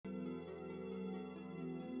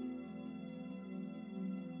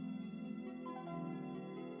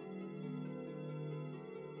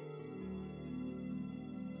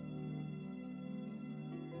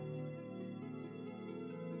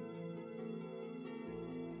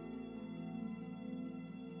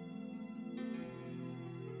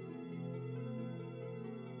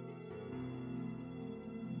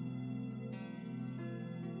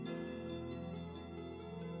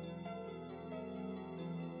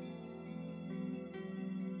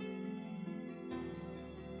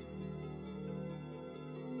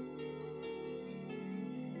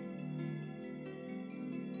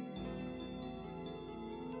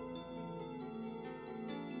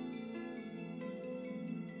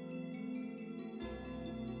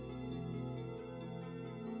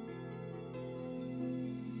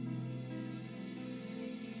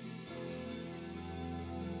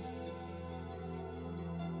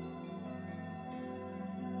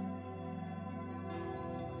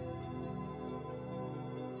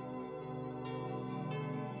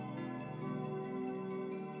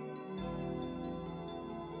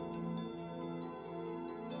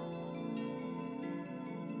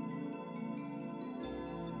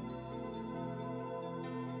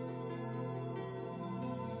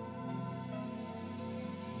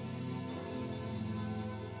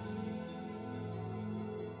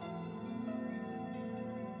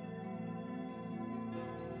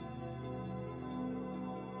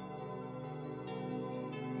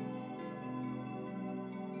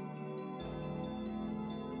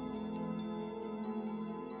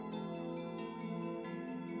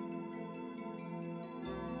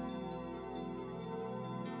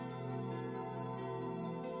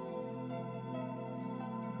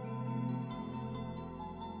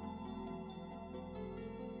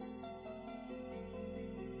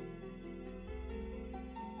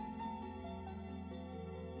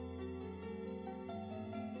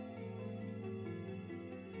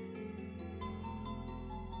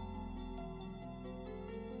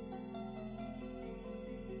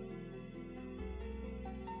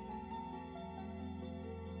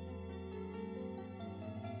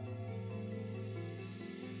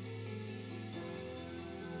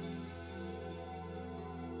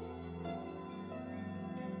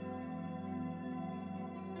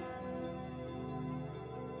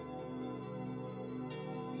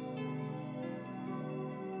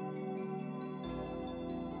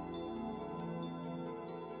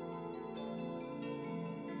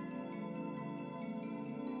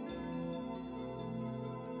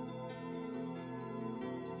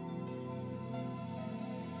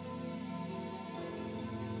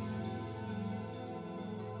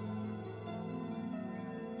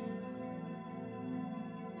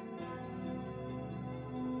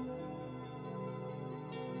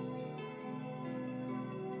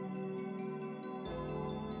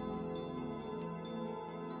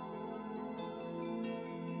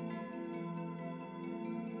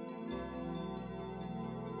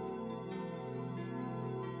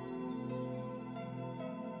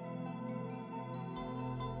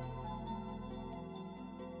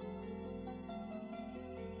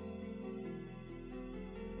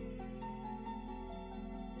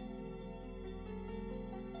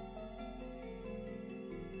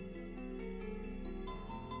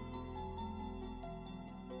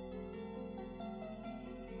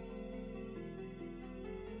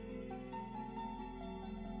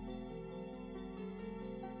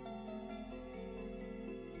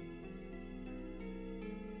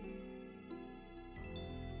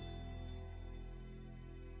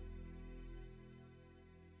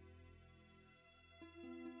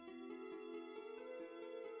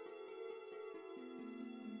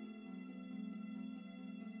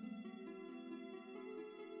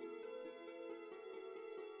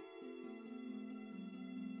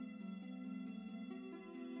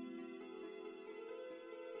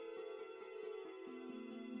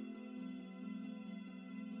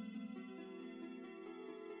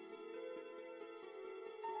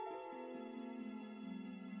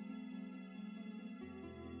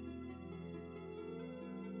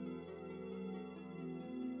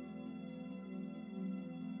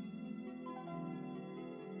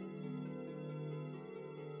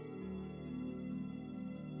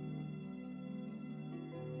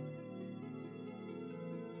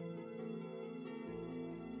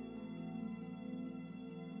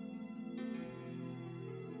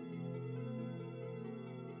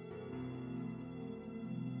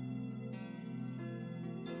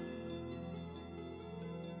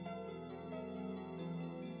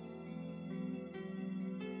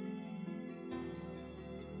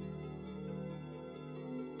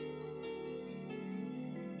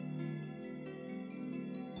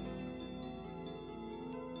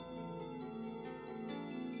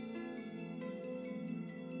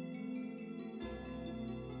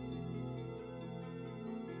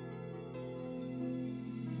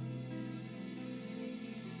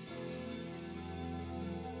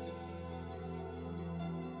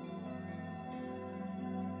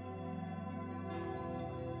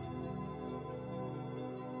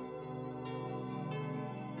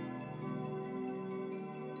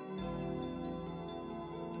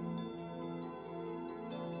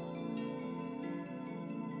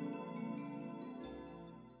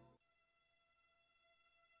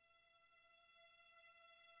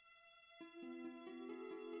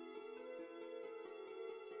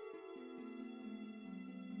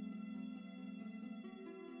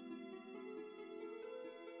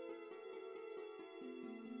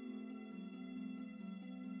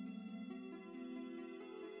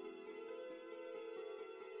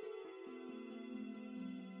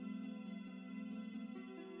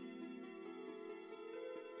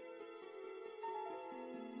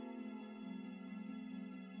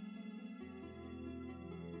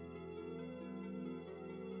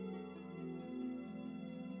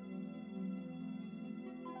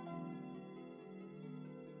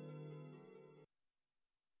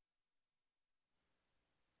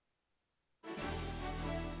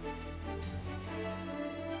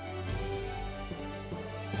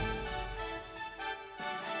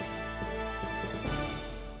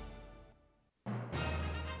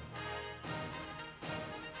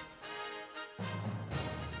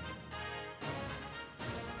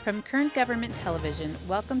From Kern Government Television,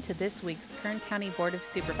 welcome to this week's Kern County Board of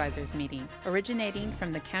Supervisors meeting, originating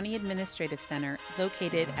from the County Administrative Center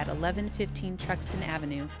located at 1115 Truxtun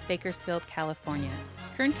Avenue, Bakersfield, California.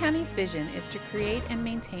 Kern County's vision is to create and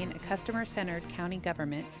maintain a customer-centered county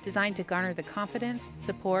government designed to garner the confidence,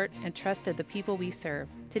 support, and trust of the people we serve.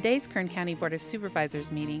 Today's Kern County Board of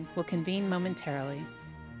Supervisors meeting will convene momentarily.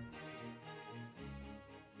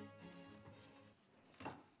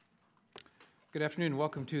 Good afternoon.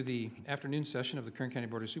 Welcome to the afternoon session of the Kern County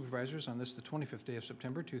Board of Supervisors on this, the 25th day of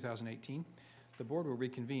September, 2018. The board will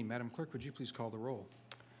reconvene. Madam Clerk, would you please call the roll?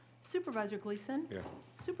 Supervisor Gleason? Here.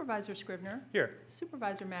 Supervisor Scrivener? Here.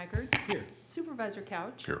 Supervisor Maggard? Here. Supervisor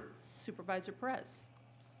Couch? Here. Supervisor Perez?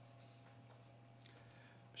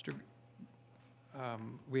 Mr.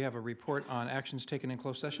 We have a report on actions taken in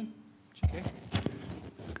closed session. Okay.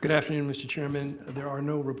 Good afternoon, Mr. Chairman. There are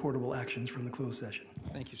no reportable actions from the closed session.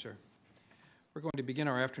 Thank you, sir. We're going to begin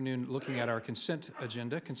our afternoon looking at our consent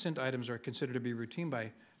agenda. Consent items are considered to be routine by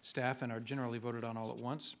staff and are generally voted on all at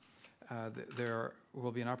once. There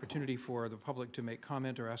will be an opportunity for the public to make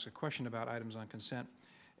comment or ask a question about items on consent,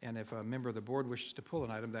 and if a member of the board wishes to pull an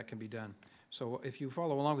item, that can be done. So if you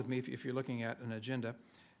follow along with me, if you're looking at an agenda,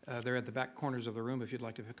 they're at the back corners of the room if you'd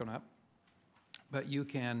like to pick one up. But you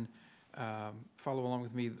can follow along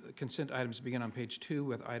with me. The consent items begin on page 2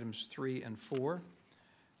 with items 3 and 4.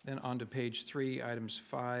 Then on to page 3, items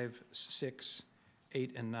 5, 6,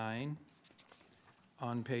 8, and 9.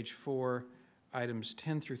 On page 4, items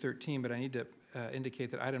 10 through 13, but I need to indicate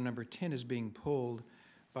that item number 10 is being pulled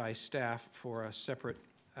by staff for a separate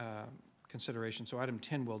consideration. So item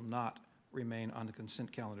 10 will not remain on the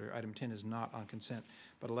consent calendar. Item 10 is not on consent,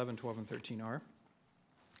 but 11, 12, and 13 are.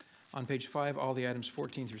 On page 5, all the items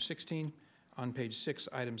 14 through 16. On page 6,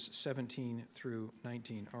 items 17 through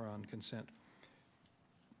 19 are on consent.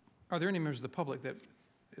 Are there any members of the public that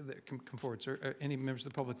can come forward, sir? Any members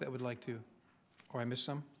of the public that would like to? Oh, I missed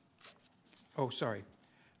some? Oh, sorry.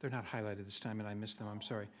 They're not highlighted this time, and I missed them. I'm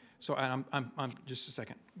sorry. So I'm just a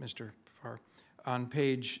second, Mr. Farr. On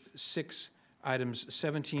page 6, items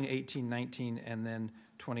 17, 18, 19, and then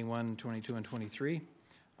 21, 22, and 23.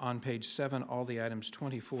 On page 7, all the items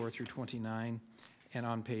 24 through 29. And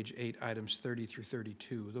on page 8, items 30 through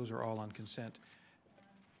 32. Those are all on consent.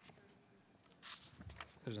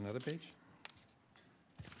 There's another page.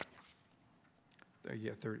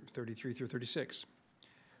 Yeah, 33 through 36.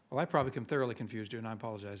 Well, I probably am thoroughly confused you, and I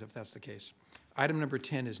apologize if that's the case. Item number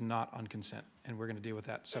 10 is not on consent, and we're going to deal with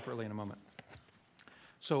that separately in a moment.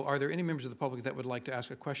 So are there any members of the public that would like to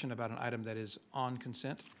ask a question about an item that is on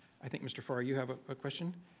consent? I think, Mr. Farr, you have a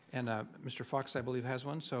question, and Mr. Fox, I believe, has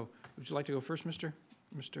one. So would you like to go first, Mr.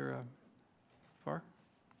 Farr?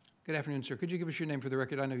 Good afternoon, sir. Could you give us your name for the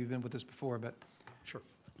record? I know you've been with us before, but... Sure.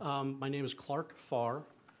 My name is Clark Farr,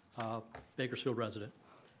 Bakersfield resident.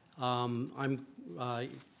 You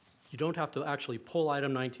don't have to actually pull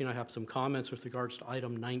item 19. I have some comments with regards to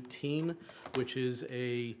item 19, which is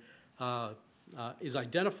is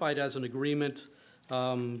identified as an agreement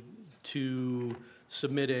to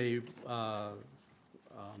submit a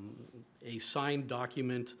signed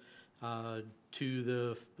document to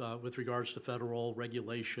the with regards to federal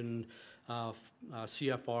regulation.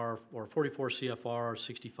 CFR or 44 CFR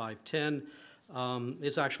 6510.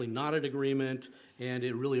 It's actually not an agreement, and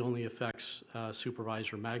it really only affects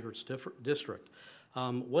Supervisor Maggard's district.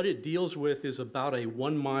 What it deals with is about a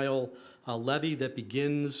 1 mile levee that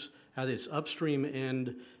begins at its upstream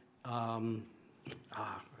end. My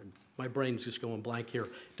brain's just going blank here.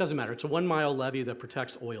 It doesn't matter. It's a 1 mile levee that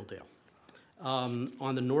protects Oildale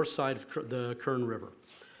on the north side of the Kern River.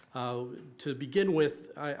 To begin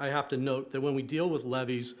with, I have to note that when we deal with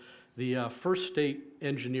levees, the first state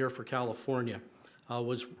engineer for California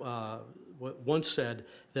once said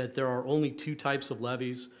that there are only 2 types of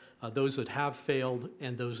levees, those that have failed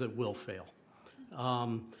and those that will fail.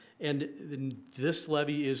 And this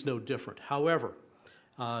levee is no different. However,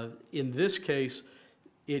 in this case,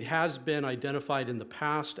 it has been identified in the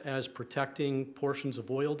past as protecting portions of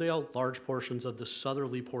Oildale, large portions of the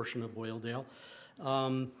southerly portion of Oildale.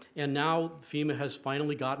 And now FEMA has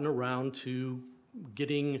finally gotten around to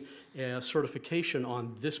getting a certification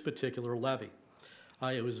on this particular levee.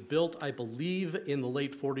 It was built, I believe, in the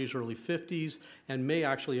late 40s, early 50s, and may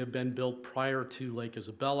actually have been built prior to Lake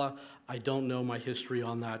Isabella. I don't know my history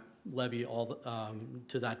on that levee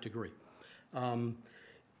to that degree.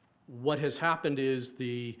 What has happened is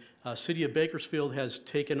the city of Bakersfield has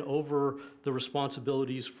taken over the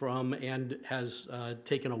responsibilities from and has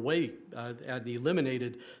taken away and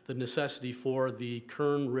eliminated the necessity for the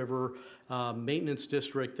Kern River Maintenance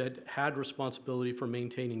District that had responsibility for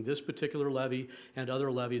maintaining this particular levee and other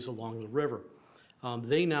levees along the river.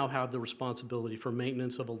 They now have the responsibility for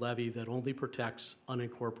maintenance of a levee that only protects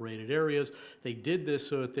unincorporated areas. They did this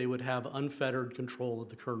so that they would have unfettered control of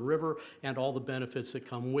the Kern River and all the benefits that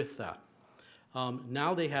come with that.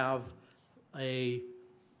 Now they have a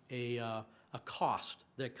cost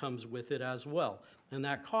that comes with it as well. And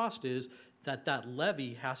that cost is that that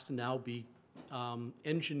levee has to now be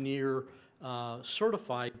engineer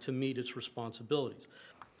certified to meet its responsibilities.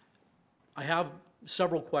 I have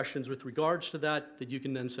several questions with regards to that you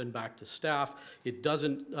can then send back to staff. It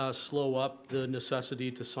doesn't slow up the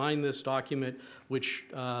necessity to sign this document, which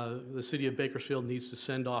the city of Bakersfield needs to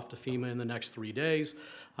send off to FEMA in the next 3 days.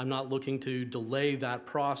 I'm not looking to delay that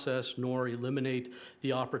process nor eliminate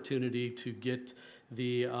the opportunity to get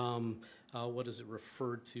the, what is it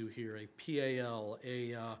referred to here, a PAL,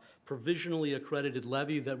 a provisionally accredited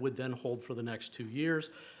levy that would then hold for the next 2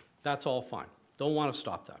 years. That's all fine. Don't want to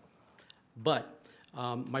stop that. But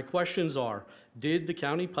my questions are, did the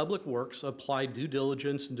County Public Works apply due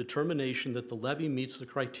diligence and determination that the levee meets the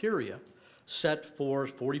criteria set for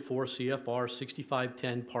 44 CFR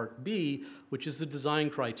 6510 Part B, which is the design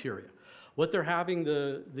criteria? What they're having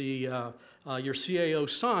your CAO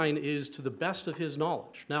sign is to the best of his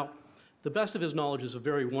knowledge. Now, the best of his knowledge is a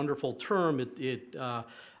very wonderful term. It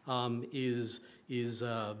is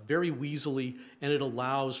very weaselly, and it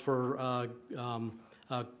allows for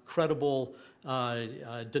credible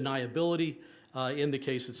deniability in the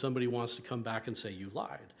case that somebody wants to come back and say you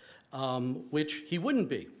lied, which he wouldn't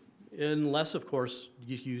be, unless, of course,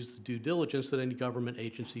 you use the due diligence that any government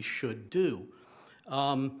agency should do.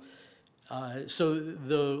 So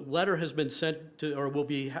the letter has been sent to, or will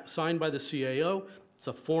be signed by the CAO. It's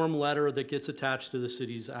a form letter that gets attached to the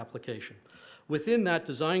city's application. Within that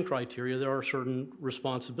design criteria, there are certain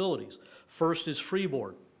responsibilities. First is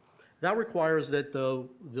freeboard. That requires that the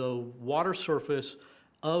water surface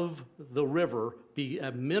of the river be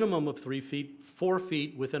a minimum of 3 feet, 4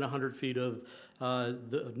 feet within 100 feet of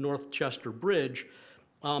the North Chester Bridge.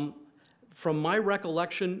 From my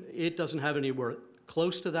recollection, it doesn't have anywhere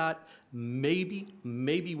close to that, maybe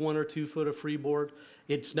 1 or 2 foot of freeboard.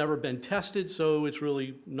 It's never been tested, so it's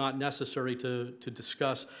really not necessary to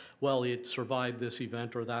discuss, well, it survived this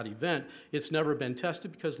event or that event. It's never been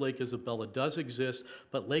tested because Lake Isabella does exist,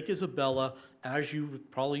 but Lake Isabella, as you've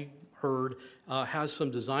probably heard, has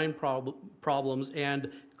some design problems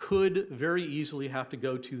and could very easily have to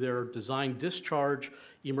go to their design discharge,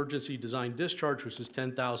 emergency design discharge, which is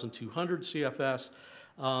 10,200 CFS,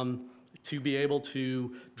 to be able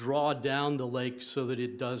to draw down the lake so that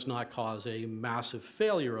it does not cause a massive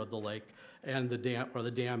failure of the lake and the dam, or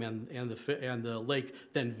the dam and the lake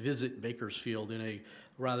then visit Bakersfield in a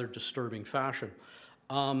rather disturbing fashion.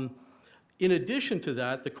 In addition to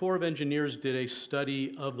that, the Corps of Engineers did a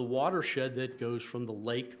study of the watershed that goes from the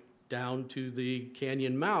lake down to the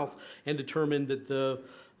canyon mouth and determined that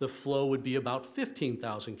the flow would be about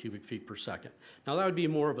 15,000 cubic feet per second. Now that would be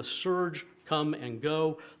more of a surge, come and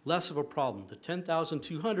go, less of a problem. The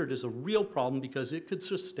 10,200 is a real problem because it could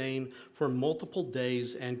sustain for multiple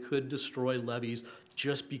days and could destroy levees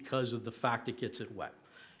just because of the fact it gets it wet.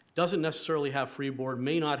 Doesn't necessarily have freeboard,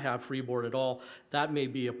 may not have freeboard at all. That may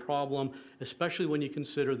be a problem, especially when you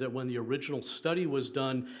consider that when the original study was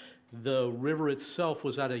done, the river itself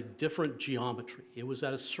was at a different geometry. It was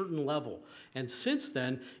at a certain level. And since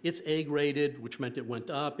then, it's A-graded, which meant it went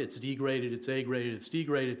up, it's degraded, it's A-graded, it's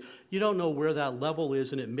degraded. You don't know where that level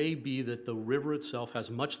is, and it may be that the river itself has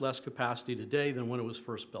much less capacity today than when it was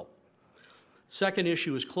first built. Second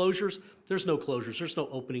issue is closures. There's no closures. There's no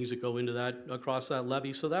openings that go into that, across that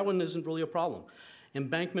levee, so that one isn't really a problem.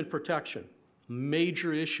 Embankment protection,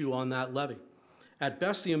 major issue on that levee. At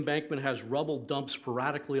best, the embankment has rubble dumped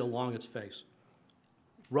sporadically along its face.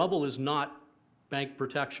 Rubble is not bank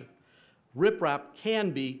protection. Riprap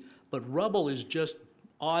can be, but rubble is just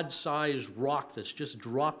odd-sized rock that's just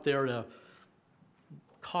dropped there to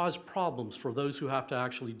cause problems for those who have to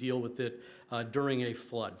actually deal with it during a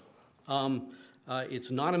flood.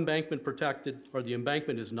 It's not embankment protected, or the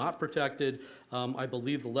embankment is not protected. I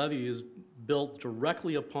believe the levee is built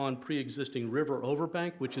directly upon pre-existing river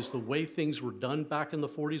overbank, which is the way things were done back in the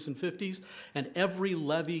 40s and 50s. And every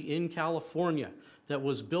levee in California that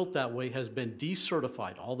was built that way has been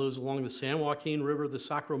decertified. All those along the San Joaquin River, the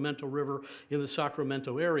Sacramento River in the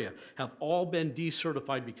Sacramento area have all been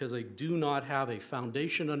decertified because they do not have a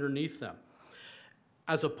foundation underneath them.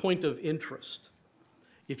 as a point of interest,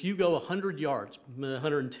 if you go 100 yards,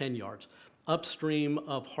 110 yards, upstream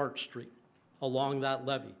of Hart Street, along that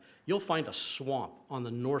levee, you'll find a swamp on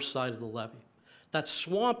the north side of the levee. That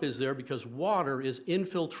swamp is there because water is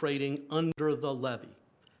infiltrating under the levee.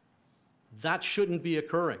 That shouldn't be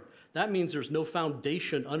occurring. That means there's no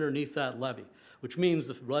foundation underneath that levee, which means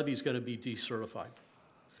the levee is going to be decertified.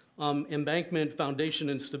 Embankment, foundation,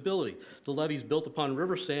 and stability. The levee is built upon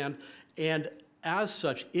river sand, and as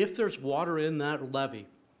such, if there's water in that levee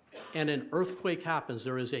and an earthquake happens,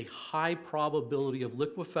 there is a high probability of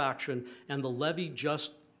liquefaction and the levee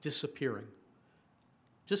just disappearing.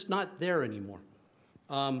 Just not there anymore.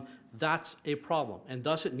 That's a problem, and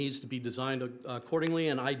thus it needs to be designed accordingly,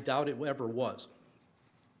 and I doubt it ever was.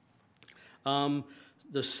 The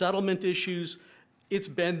settlement issues, it's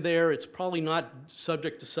been there. It's probably not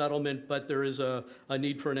subject to settlement, but there is a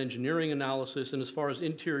need for an engineering analysis. And as far as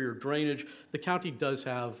interior drainage, the county does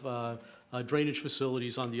have drainage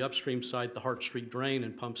facilities on the upstream side, the Hart Street drain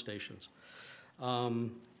and pump stations.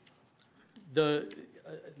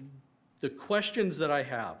 The questions that I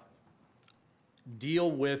have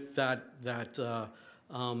deal with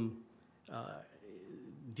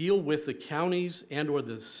deal with the counties and or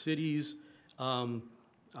the cities'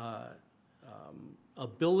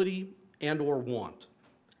 ability and or want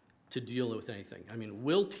to deal with anything. I mean,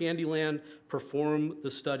 will Tandyland perform the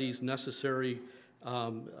studies necessary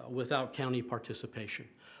without county participation?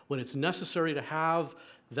 When it's necessary to have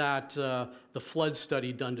that the flood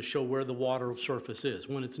study done to show where the water surface is,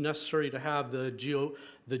 when it's necessary to have the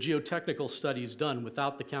geotechnical studies done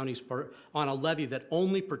without the county's part on a levee that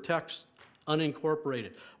only protects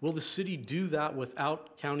unincorporated, will the city do that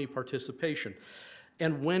without county participation?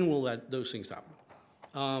 And when will those things happen?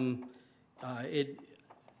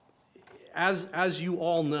 As you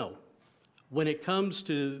all know, when it comes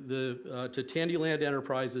to to Tandyland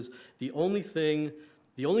Enterprises, the only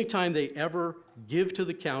time they ever give to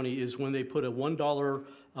the county is when they put a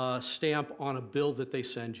 $1 stamp on a bill that they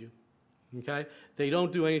send you. Okay? They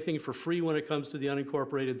don't do anything for free when it comes to the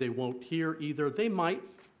unincorporated. They won't here either. They might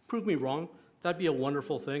prove me wrong. That'd be a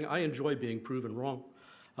wonderful thing. I enjoy being proven wrong.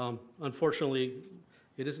 Unfortunately,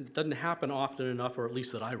 it doesn't happen often enough, or at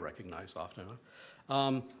least that I recognize often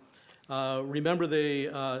enough. Remember, they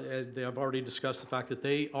have already discussed the fact that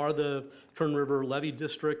they are the Kern River Levee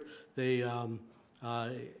District. They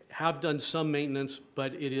have done some maintenance,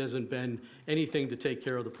 but it hasn't been anything to take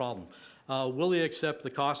care of the problem. Will they accept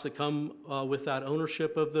the costs that come with that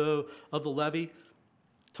ownership of the levee?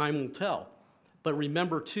 Time will tell. But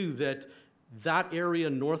remember, too, that area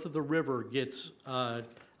north of the river gets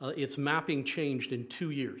its mapping changed in 2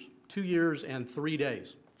 years. 2 years and 3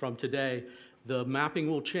 days from today. The mapping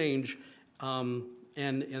will change, and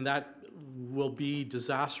that will be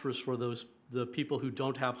disastrous for the people who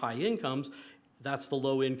don't have high incomes. That's the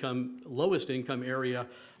lowest income area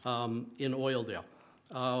in Oildale.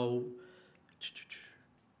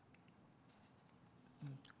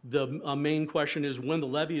 The main question is, when the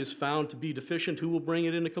levee is found to be deficient, who will bring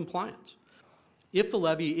it into compliance? If the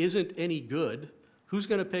levee isn't any good, who's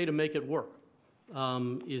going to pay to make it work?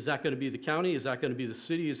 Is that going to be the county? Is that going to be the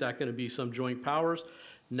city? Is that going to be some joint powers?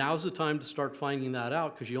 Now's the time to start finding that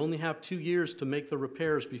out, because you only have 2 years to make the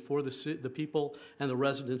repairs before the people and the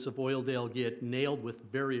residents of Oildale get nailed with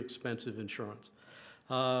very expensive insurance.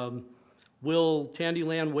 Will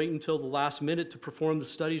Tandyland wait until the last minute to perform the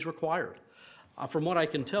studies required? From what I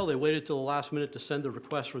can tell, they waited till the last minute to send the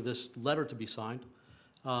request for this letter to be signed.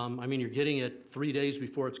 I mean, you're getting it 3 days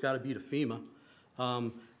before it's got to be to FEMA.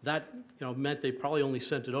 That meant they probably only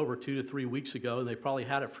sent it over 2 to 3 weeks ago, and they probably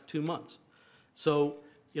had it for 2 months. So,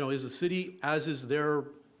 is the city, as is their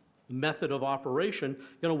method of operation,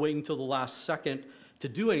 going to wait until the last second to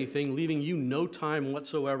do anything, leaving you no time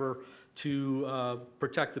whatsoever to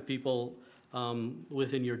protect the people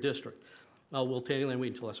within your district? Will Tandyland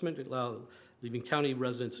wait until last minute, leaving county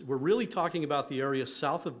residents? We're really talking about the area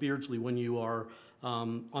south of Beardsley when you are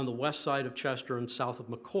on the west side of Chester, and south of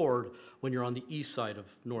McCord when you're on the east side of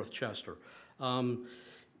North Chester.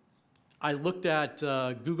 I looked at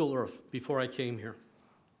Google Earth before I came here,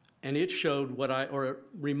 and it showed it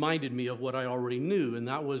reminded me of what I already knew, and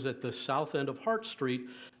that was at the south end of Hart Street.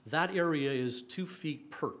 That area is 2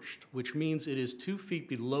 feet perched, which means it is 2 feet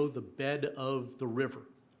below the bed of the river,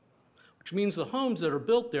 which means the homes that are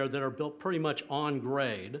built there, that are built pretty much on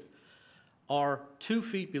grade, are 2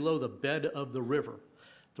 feet below the bed of the river.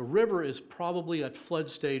 The river is probably at flood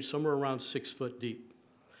stage somewhere around 6 foot deep,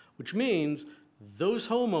 which means those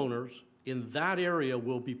homeowners in that area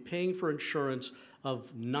will be paying for insurance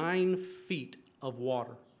of 9 feet of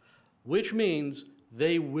water, which means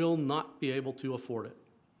they will not be able to afford it.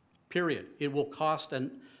 period. It will cost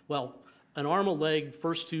an arm, a leg,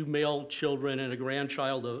 first 2 male children, and a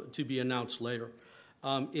grandchild to be announced later.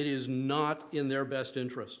 It is not in their best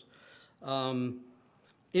interest.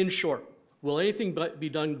 In short, will anything be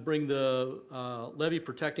done to bring the levee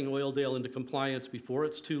protecting Oildale into compliance before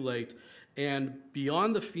it's too late and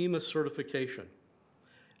beyond the FEMA certification,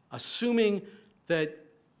 assuming that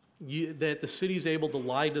the city is able to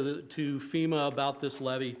lie to FEMA about this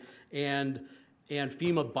levee and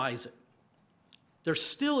FEMA buys it? There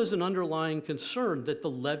still is an underlying concern that the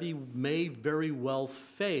levee may very well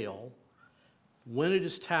fail when it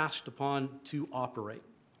is tasked upon to operate,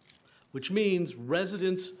 which means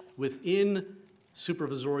residents within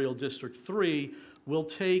Supervisorial District 3 will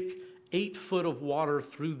take 8 foot of water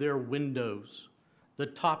through their windows, the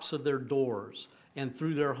tops of their doors, and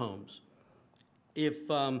through their homes. If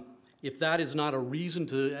that is not a reason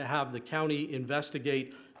to have the county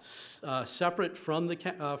investigate separate from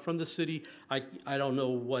the city, I don't know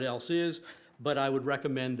what else is, but I would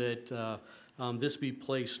recommend that this be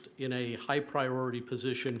placed in a high priority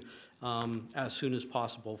position as soon as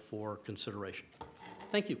possible for consideration.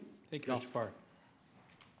 Thank you. Thank you, Mr. Farr.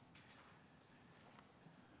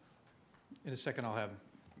 In a second, I'll have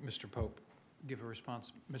Mr. Pope give a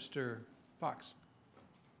response. Mr. Fox.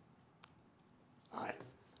 Hi.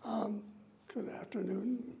 Good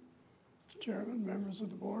afternoon, Chairman, members of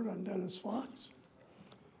the board. I'm Dennis Fox.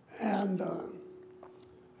 And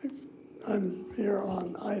I'm here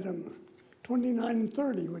on item 29 and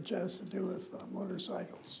 30, which has to do with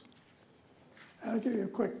motorcycles. I'll give you a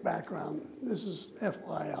quick background. This is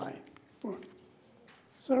FYI.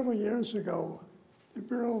 Several years ago, the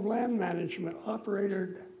Bureau of Land Management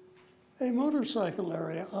operated a motorcycle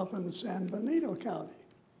area up in San Benito County.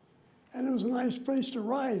 And it was a nice place to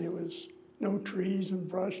ride. It was no trees and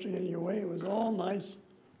brush to get in your way. It was all nice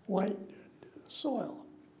white soil.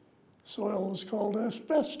 The soil was called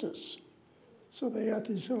asbestos. So they got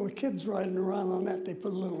these little kids riding around on that. They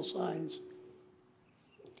put little signs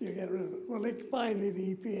to get rid of it. Well, finally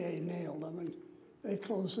the EPA nailed them and they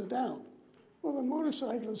closed it down. Well, the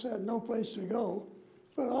motorcyclists had no place to go,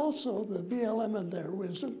 but also the BLM in their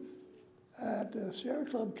wisdom, the Sierra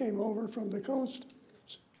Club came over from the coast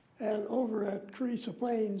and over at Carissa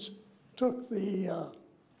Plains took the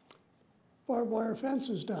barbed wire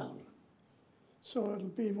fences down. So it'll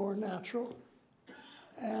be more natural.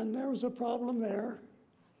 And there was a problem there.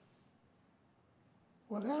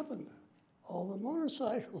 What happened? All the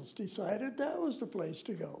motorcycles decided that was the place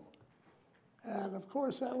to go. And of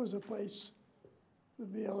course, that was a place the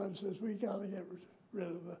BLM says we got to get rid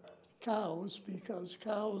of the cows because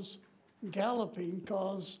cows galloping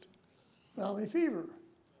caused valley fever.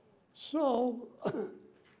 So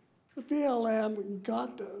the BLM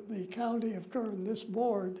got the county of Kern, this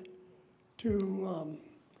board, to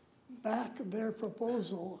back their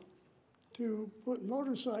proposal to put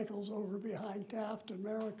motorcycles over behind Taft and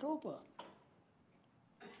Maricopa,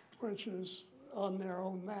 which is on their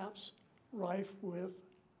own maps rife with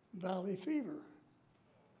valley fever.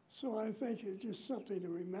 So I think it's just something to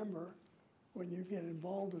remember when you get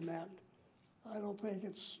involved in that. I don't think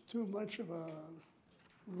it's too much of a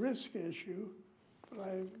risk issue,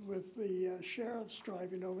 but with the sheriffs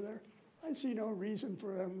driving over there, I see no reason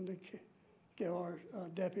for them to give our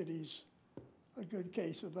deputies a good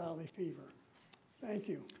case of valley fever. Thank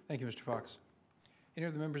you. Thank you, Mr. Fox. Any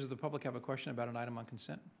other members of the public have a question about an item on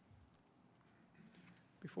consent?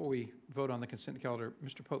 Before we vote on the consent calendar,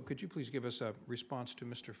 Mr. Pope, could you please give us a response to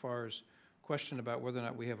Mr. Farr's question about whether or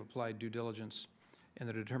not we have applied due diligence in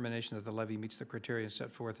the determination that the levy meets the criteria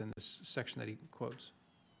set forth in this section that he quotes?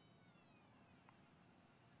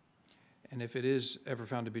 And if it is ever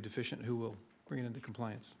found to be deficient, who will bring it into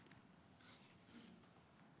compliance?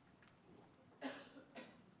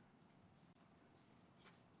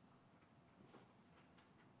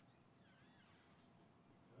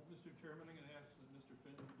 Mr. Chairman, I'm going to ask that Mr.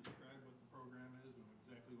 Fenton describe what the program is and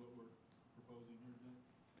exactly what we're proposing here today.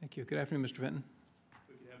 Thank you. Good afternoon, Mr. Fenton. If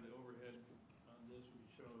we could have the overhead on this, we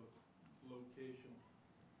show location.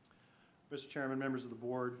 Mr. Chairman, members of the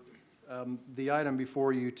board, the item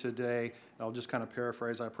before you today, I'll just kind of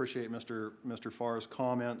paraphrase. I appreciate Mr. Farr's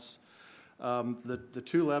comments. The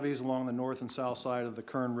two levees along the north and south side of the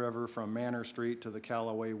Kern River from Manor Street to the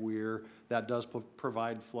Callaway Weir, that does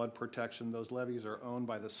provide flood protection. Those levees are owned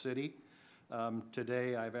by the city.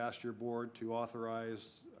 Today, I've asked your board to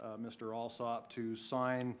authorize Mr. Alsop to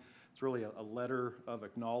sign, it's really a letter of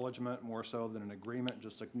acknowledgement more so than an agreement,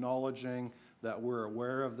 just acknowledging that we're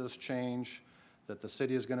aware of this change, that the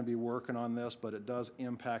city is going to be working on this, but it does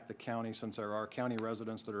impact the county since there are county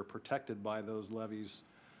residents that are protected by those levees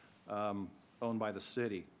owned by the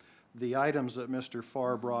city. The items that Mr.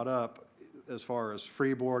 Farr brought up, as far as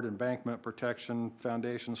freeboard, embankment protection,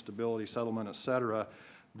 foundation stability, settlement, et cetera,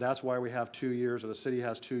 that's why we have 2 years, or the city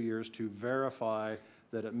has 2 years to verify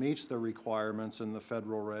that it meets the requirements in the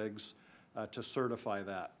federal regs to certify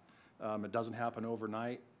that. It doesn't happen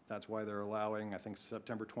overnight. That's why they're allowing, I think,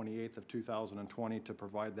 September 28th of 2020 to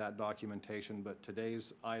provide that documentation. But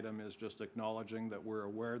today's item is just acknowledging that we're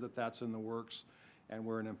aware that that's in the works, and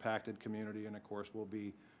we're an impacted community, and of course we'll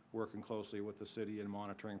be working closely with the city and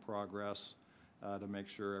monitoring progress to make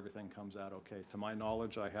sure everything comes out okay. To my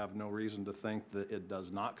knowledge, I have no reason to think that it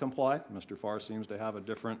does not comply. Mr. Farr seems to have a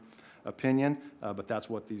different opinion, but that's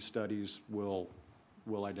what these studies will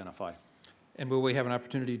identify. And will we have an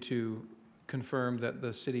opportunity to confirm that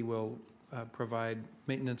the city will provide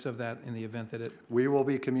maintenance of that in the event that it? We will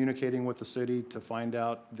be communicating with the city to find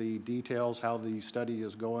out the details, how the study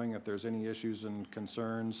is going, if there's any issues and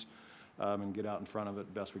concerns, and get out in front of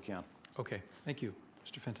it best we can. Okay, thank you,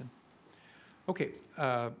 Mr. Fenton. Okay,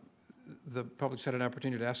 the public's had an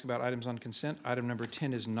opportunity to ask about items on consent. Item number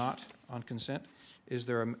 10 is not on consent. Is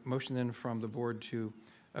there a motion then from the board to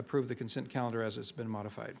approve the consent calendar as it's been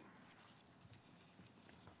modified?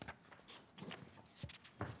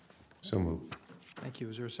 So moved. Thank you.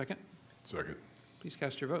 Is there a second? Second. Please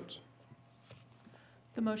cast your votes.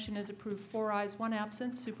 The motion is approved, 4 ayes, 1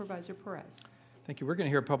 absent. Supervisor Perez. Thank you. We're going to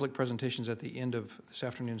hear public presentations at the end of this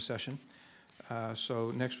afternoon's session.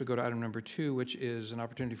 So next we go to item number 2, which is an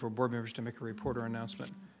opportunity for board members to make a report or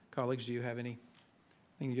announcement. Colleagues, do you have anything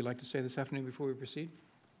you'd like to say this afternoon before we proceed?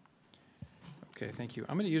 Okay, thank you.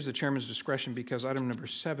 I'm going to use the chairman's discretion because item number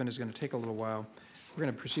 7 is going to take a little while. We're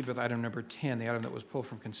going to proceed with item number 10, the item that was pulled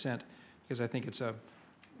from consent, because I think it's a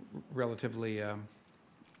relatively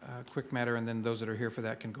quick matter, and then those that are here for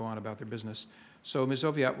that can go on about their business. So, Ms.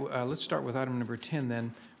 Oviatt, let's start with item number 10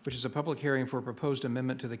 then, which is a public hearing for a proposed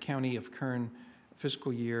amendment to the County of Kern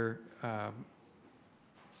fiscal year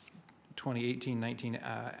 2018-19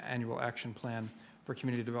 annual action plan for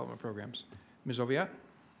community development programs. Ms. Oviatt?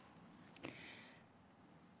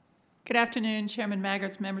 Good afternoon, Chairman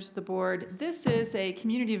Maggarts, members of the board. This is a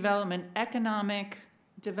community development economic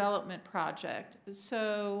development project.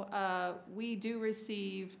 So we do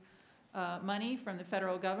receive money from the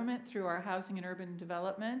federal government through our Housing and Urban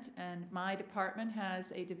Development, and my department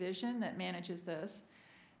has a division that manages this.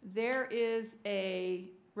 There is a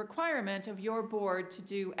requirement of your board to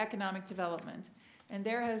do economic development, and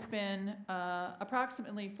there has been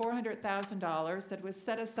approximately $400,000 that was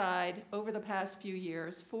set aside over the past few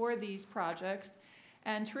years for these projects.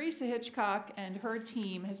 And Teresa Hitchcock and her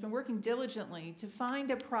team has been working diligently to find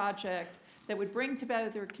a project that would bring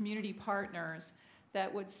together community partners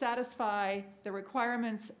that would satisfy the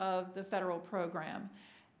requirements of the federal program.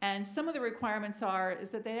 And some of the requirements is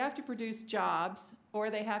that they have to produce jobs, or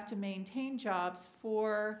they have to maintain jobs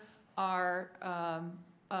for our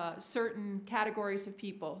certain categories of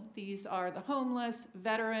people. These are the homeless,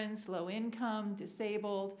 veterans, low income,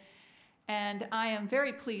 disabled. And I am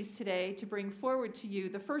very pleased today to bring forward to you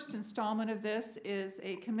the first installment of this is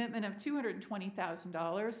a commitment of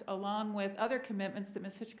 $220,000, along with other commitments that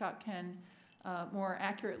Ms. Hitchcock can more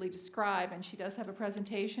accurately describe. And she does have a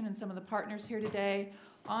presentation and some of the partners here today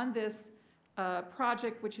on this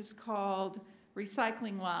project, which is called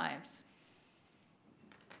Recycling Lives.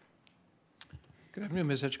 Good afternoon,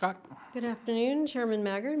 Ms. Hitchcock. Good afternoon, Chairman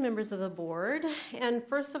Maggard, members of the board. And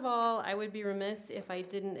first of all, I would be remiss if I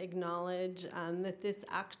didn't acknowledge that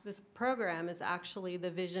this program is actually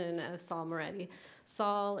the vision of Saul Moretti.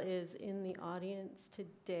 Saul is in the audience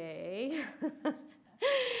today. Hi,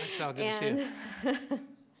 Sal. Good to see you.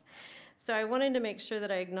 So I wanted to make sure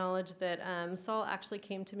that I acknowledge that Saul actually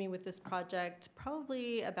came to me with this project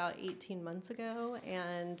probably about 18 months ago,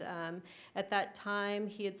 and at that time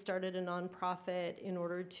he had started a nonprofit in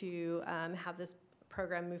order to have this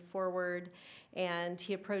program move forward, and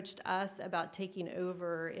he approached us about taking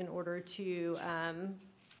over in order to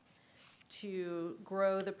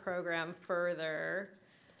grow the program further.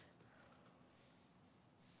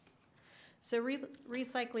 So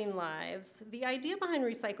Recycling Lives. The idea behind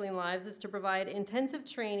Recycling Lives is to provide intensive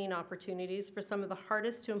training opportunities for some of the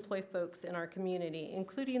hardest to employ folks in our community,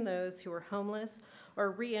 including those who are homeless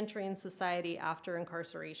or re-entering society after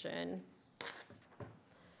incarceration.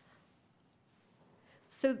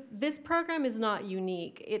 So this program is not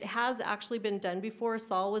unique. It has actually been done before.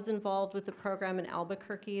 Saul was involved with the program in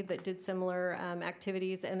Albuquerque that did similar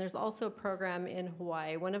activities, and there's also a program in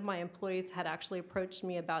Hawaii. One of my employees had actually approached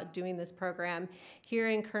me about doing this program here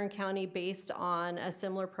in Kern County based on a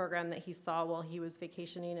similar program that he saw while he was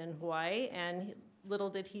vacationing in Hawaii, and little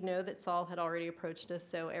did he know that Saul had already approached us,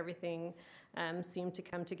 so everything seem to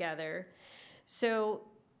come together. So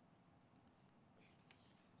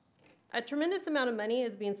a tremendous amount of money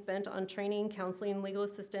is being spent on training, counseling, legal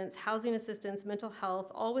assistance, housing assistance, mental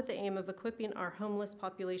health, all with the aim of equipping our homeless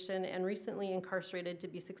population and recently incarcerated to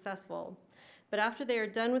be successful. But after they are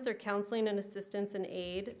done with their counseling and assistance and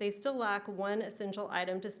aid, they still lack one essential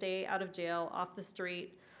item to stay out of jail, off the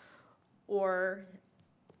street, or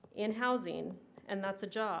in housing, and that's a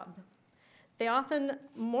job. They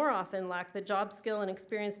more often lack the job skill and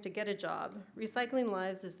experience to get a job. Recycling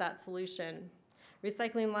Lives is that solution.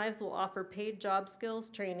 Recycling Lives will offer paid job skills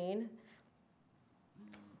training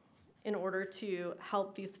in order to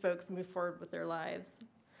help these folks move forward with their lives.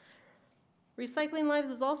 Recycling Lives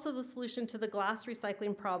is also the solution to the glass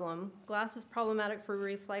recycling problem. Glass is problematic for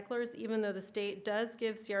recyclers. Even though the state does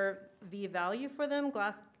give CRV value for them,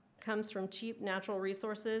 glass comes from cheap natural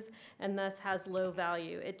resources and thus has low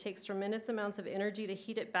value. It takes tremendous amounts of energy to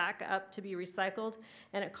heat it back up to be recycled,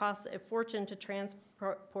 and it costs a fortune to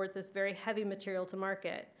transport this very heavy material to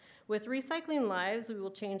market. With Recycling Lives, we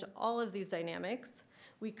will change all of these dynamics.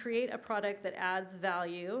 We create a product that adds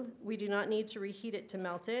value. We do not need to reheat it to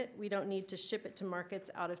melt it. We don't need to ship it to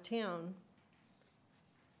markets out of town.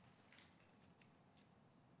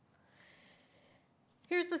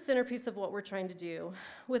 Here's the centerpiece of what we're trying to do.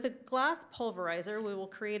 With a glass pulverizer, we will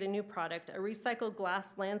create a new product, a recycled glass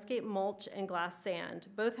landscape mulch and glass sand.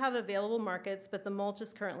 Both have available markets, but the mulch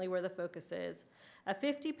is currently where the focus is. A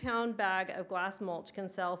 50-pound bag of glass mulch can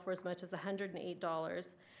sell for as much as $108.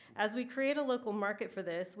 As we create a local market for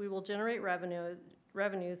this, we will generate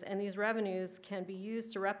revenues, and these revenues can be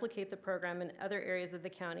used to replicate the program in other areas of the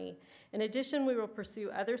county. In addition, we will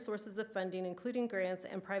pursue other sources of funding, including grants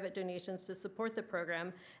and private donations to support the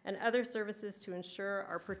program and other services to ensure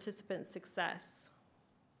our participants' success.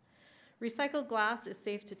 Recycled glass is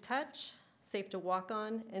safe to touch, safe to walk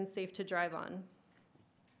on, and safe to drive on.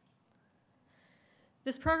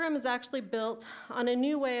 This program is actually built on a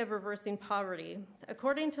new way of reversing poverty.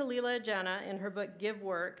 According to Leela Jana in her book, Give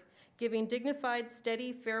Work, giving dignified,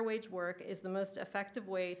 steady, fair wage work is the most effective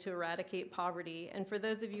way to eradicate poverty. And for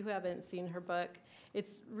those of you who haven't seen her book,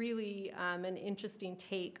 it's really an interesting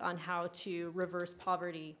take on how to reverse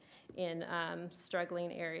poverty in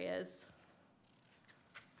struggling areas.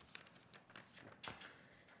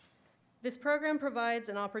 This program provides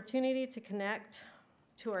an opportunity to connect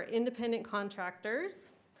to our independent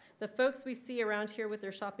contractors, the folks we see around here with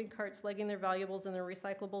their shopping carts lugging their valuables and their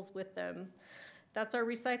recyclables with them. That's our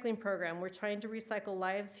recycling program. We're trying to recycle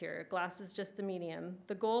lives here. Glass is just the medium.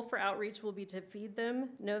 The goal for outreach will be to feed them,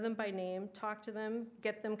 know them by name, talk to them,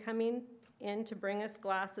 get them coming in to bring us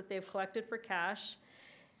glass that they've collected for cash,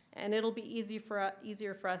 and it'll be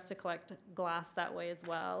easier for us to collect glass that way as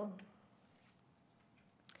well.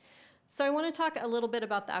 So I want to talk a little bit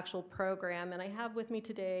about the actual program, and I have with me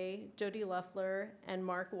today Jody Luffler and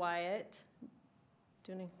Mark Wyatt.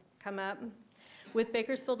 Do you want to come up? With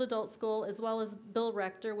Bakersfield Adult School, as well as Bill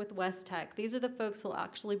Rector with West Tech. These are the folks who will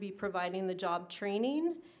actually be providing the job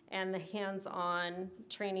training and the hands-on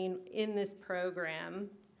training in this program.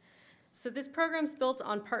 So this program's built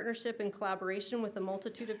on partnership and collaboration with a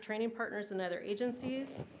multitude of training partners and other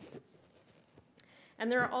agencies.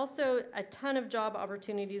 And there are also a ton of job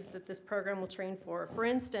opportunities that this program will train for. For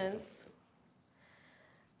instance,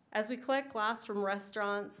 as we collect glass from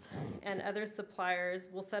restaurants and other suppliers,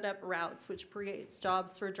 we'll set up routes, which creates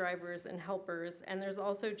jobs for drivers and helpers. And there's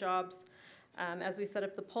also jobs as we set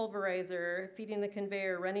up the pulverizer, feeding the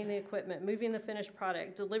conveyor, running the equipment, moving the finished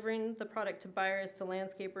product, delivering the product to buyers, to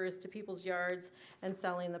landscapers, to people's yards, and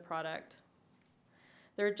selling the product.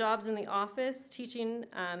 There are jobs in the office, teaching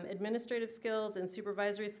administrative skills and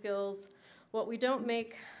supervisory skills. What we don't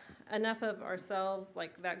make enough of ourselves,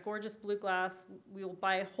 like that gorgeous blue glass, we will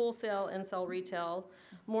buy wholesale and sell retail.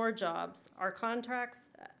 More jobs. Our contracts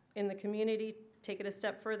in the community take it a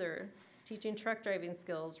step further, teaching truck driving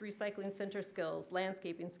skills, recycling center skills,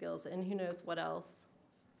 landscaping skills, and who knows what else.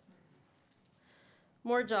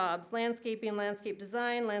 More jobs, landscaping, landscape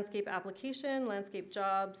design, landscape application, landscape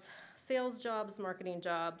jobs, sales jobs, marketing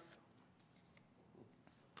jobs.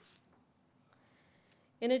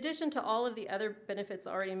 In addition to all of the other benefits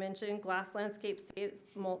already mentioned, glass landscape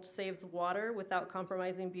mulch saves water without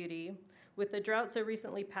compromising beauty. With the drought so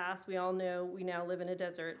recently passed, we all know we now live in a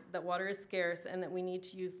desert, that water is scarce, and that we need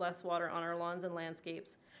to use less water on our lawns and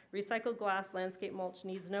landscapes. Recycled glass landscape mulch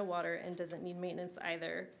needs no water and doesn't need maintenance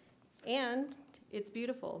either. And it's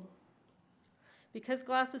beautiful. Because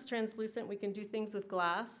glass is translucent, we can do things with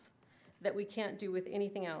glass that we can't do with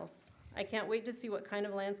anything else. I can't wait to see what kind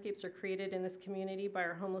of landscapes are created in this community by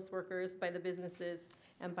our homeless workers, by the businesses,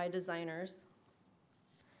 and by designers.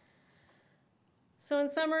 So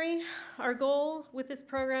in summary, our goal with this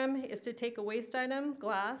program is to take a waste item,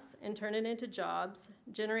 glass, and turn it into jobs,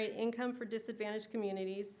 generate income for disadvantaged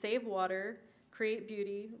communities, save water, create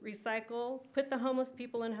beauty, recycle, put the homeless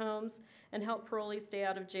people in homes, and help parolees stay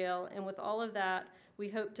out of jail. And with all of that, we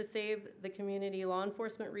hope to save the community law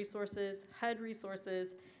enforcement resources, HUD resources,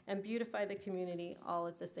 and beautify the community all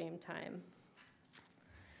at the same time.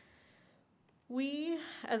 We,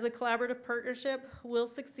 as a collaborative partnership, will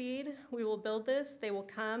succeed. We will build this, they will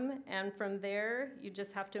come, and from there, you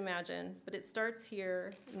just have to imagine. But it starts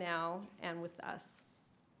here, now, and with us.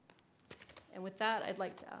 And with that, I'd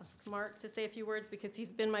like to ask Mark to say a few words because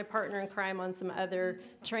he's been my partner in crime on some other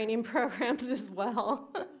training programs as well.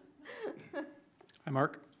 Hi,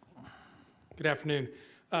 Mark. Good afternoon.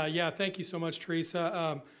 Yeah, thank you so much,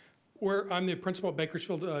 Teresa. I'm the principal at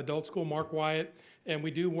Bakersfield Adult School, Mark Wyatt, and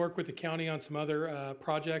we do work with the county on some other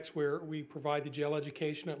projects where we provide the jail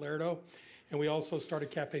education at Laredo, and we also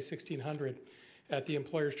started Cafe 1600 at the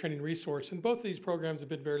Employers Training Resource. And both of these programs have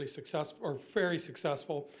been very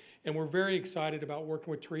successful, and we're very excited about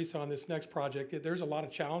working with Teresa on this next project. There's a lot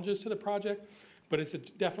of challenges to the project, but it's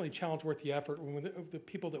definitely a challenge worth the effort. The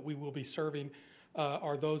people that we will be serving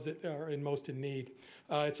are those that are most in need.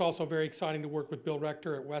 It's also very exciting to work with Bill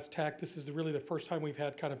Rector at West Tech. This is really the first time we've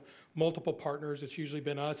had kind of multiple partners. It's usually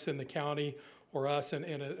been us in the county or us and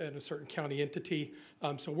a certain county entity.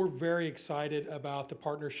 So we're very excited about the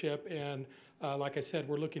partnership, and like I said,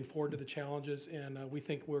 we're looking forward to the challenges, and we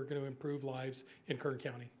think we're going to improve lives in Kern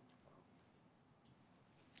County.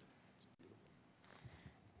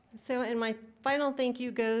 So, and my final thank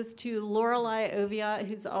you goes to Lorelei Oviatt,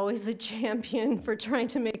 who's always a champion for trying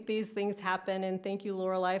to make these things happen. And thank you,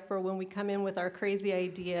 Lorelei, for when we come in with our crazy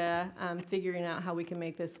idea, figuring out how we can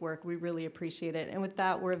make this work. We really appreciate it. And with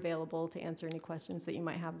that, we're available to answer any questions that you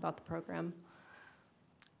might have about the program.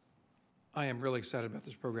 I am really excited about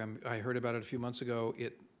this program. I heard about it a few months ago.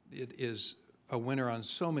 It is a winner on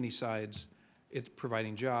so many sides. It's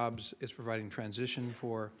providing jobs. It's providing transition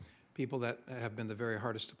for people that have been the very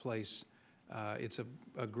hardest to place. It's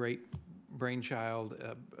a great brainchild.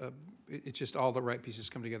 It's just all the right pieces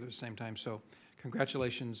come together at the same time. So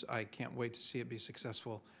congratulations. I can't wait to see it be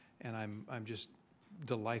successful, and I'm just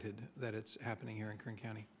delighted that it's happening here in Kern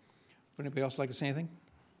County. Would anybody else like to say anything?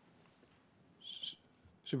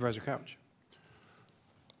 Supervisor Couch.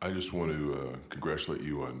 I just want to congratulate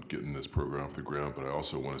you on getting this program off the ground, but I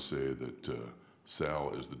also want to say that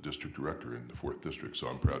Sal is the district director in the 4th District, so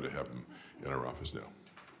I'm proud to have him in our office now.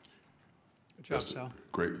 Good job, Sal.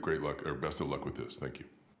 Great luck, or best of luck with this. Thank you.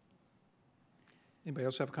 Anybody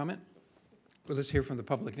else have a comment? Well, let's hear from the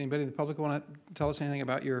public. Anybody in the public want to tell us anything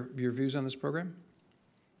about your views on this program?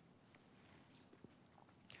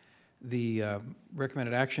 The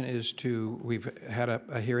recommended action is we've had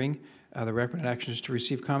a hearing. The recommended action is to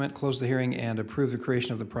receive comment, close the hearing, and approve the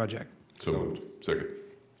creation of the project. So moved. Second.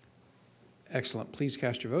 Excellent. Please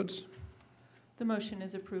cast your votes. The motion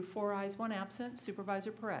is approved. 4 ayes, 1 absent.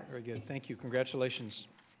 Supervisor Perez. Very good. Thank you. Congratulations.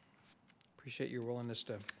 Appreciate your willingness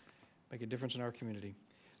to make a difference in our community.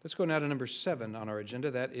 Let's go now to number 7 on our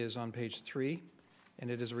agenda. That is on page 3,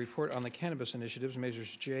 and it is a report on the cannabis initiatives,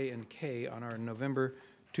 measures J and K, on our November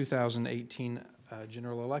 2018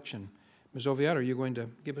 general election. Ms. Oviatt, are you going to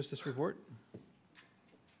give us this report?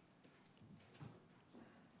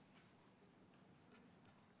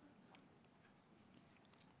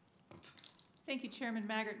 Thank you, Chairman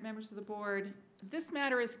Maggart, members of the board. This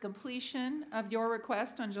matter is completion of your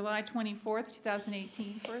request on July 24th,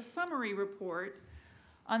 2018 for a summary report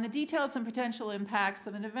on the details and potential impacts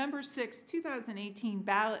of the November 6, 2018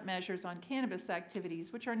 ballot measures on cannabis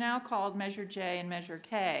activities, which are now called Measure J and Measure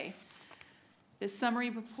K. This summary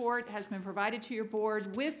report has been provided to your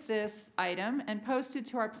board with this item and posted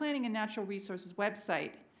to our Planning and Natural Resources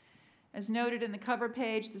website. As noted in the cover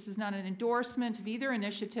page, this is not an endorsement of either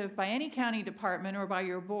initiative by any county department or by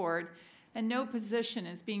your board, and no position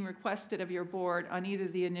is being requested of your board on either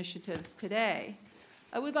of the initiatives today.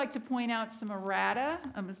 I would like to point out some errata,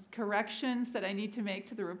 corrections that I need to make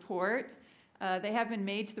to the report. They have been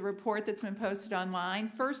made to the report that's been posted online.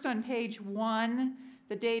 First, on page 1,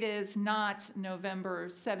 the data is not November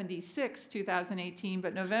 76, 2018,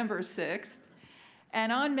 but November 6th.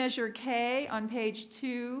 And on Measure K, on page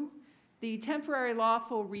 2, the temporary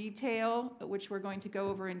lawful retail, which we're going to go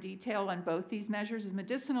over in detail on both these measures, is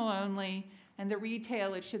medicinal only, and the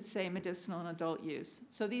retail, it should say medicinal and adult use.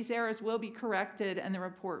 So these errors will be corrected and the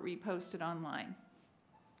report reposted online.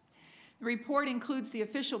 The report includes the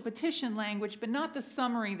official petition language, but not the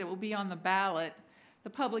summary that will be on the ballot.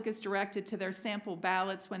 The public is directed to their sample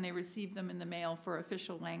ballots when they receive them in the mail for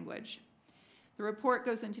official language. The The report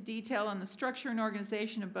goes into detail on the structure and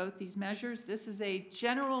organization of both these measures. This is a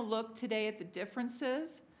general look today at the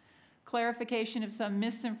differences, clarification of some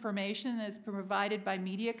misinformation that has been provided by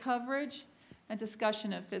media coverage, and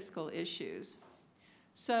discussion of fiscal issues.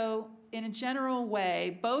 So in a general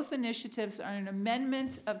way, both initiatives are an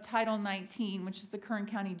amendment of Title 19, which is the Kern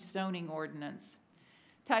County zoning ordinance.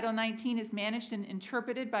 Title 19 is managed and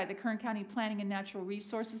interpreted by the Kern County Planning and Natural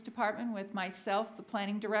Resources Department, with myself, the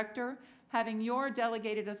planning director, having your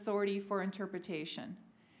delegated authority for interpretation.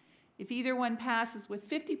 If either one passes with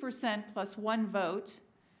 50% plus one vote,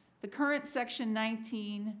 the current Section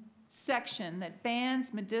 19 section that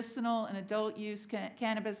bans medicinal and adult use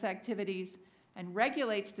cannabis activities and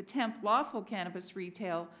regulates the temp lawful cannabis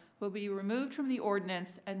retail will be removed from the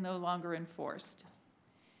ordinance and no longer enforced.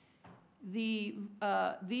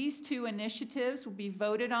 These two initiatives will be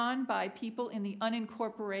voted on by people in the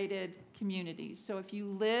unincorporated communities. So if you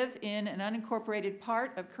live in an unincorporated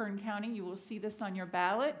part of Kern County, you will see this on your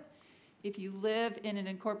ballot. If you live in an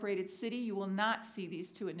incorporated city, you will not see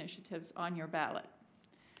these two initiatives on your ballot.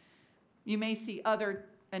 You may see other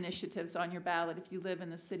initiatives on your ballot if you live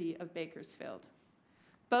in the city of Bakersfield.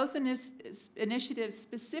 Both initiatives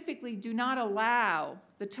specifically do not allow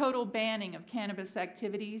the total banning of cannabis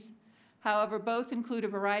activities. However, both include a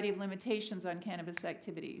variety of limitations on cannabis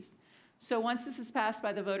activities. So once this is passed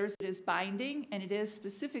by the voters, it is binding, and it is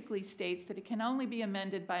specifically states that it can only be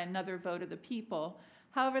amended by another vote of the people.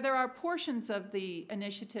 However, there are portions of the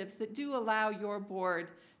initiatives that do allow your board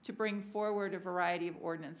to bring forward a variety of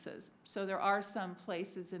ordinances. So there are some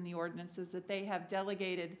places in the ordinances that they have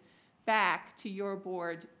delegated back to your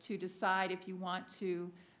board to decide if you want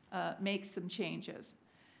to make some changes.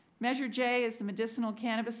 Measure J is the Medicinal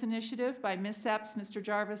Cannabis Initiative by Ms. Epps, Mr.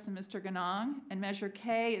 Jarvis, and Mr. Ganong, and Measure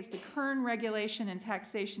K is the Kern Regulation and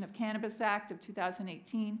Taxation of Cannabis Act of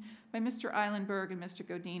 2018 by Mr. Eilenberg and Mr.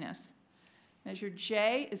 Godinez. Measure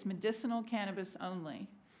J is medicinal cannabis only,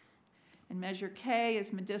 and Measure K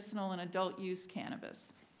is medicinal and adult use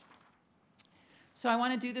cannabis. So I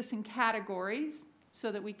want to do this in categories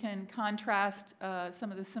so that we can contrast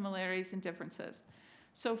some of the similarities and differences.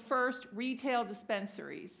 So first, retail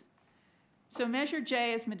dispensaries. So Measure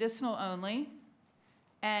J is medicinal only,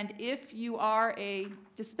 and if you are a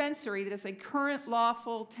dispensary that is a current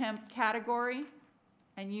lawful temp category,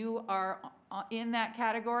 and you are in that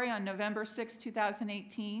category on November 6,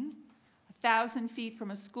 2018, 1,000 feet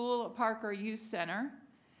from a school, a park, or a youth center,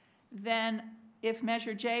 then if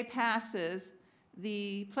Measure J passes,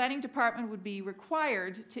 the planning department would be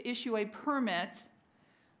required to issue a permit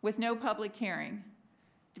with no public hearing.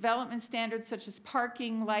 Development standards such as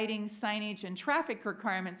parking, lighting, signage, and traffic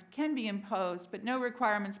requirements can be imposed, but no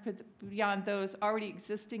requirements beyond those already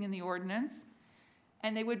existing in the ordinance.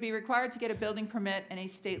 And they would be required to get a building permit and a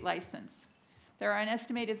state license. There are an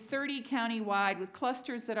estimated 30 county-wide with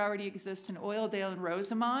clusters that already exist in Oildale and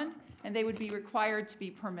Rosamond, and they would be required to be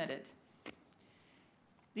permitted.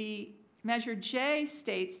 The Measure J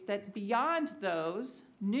states that beyond those,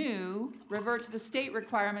 new revert to the state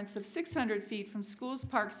requirements of 600 feet from schools,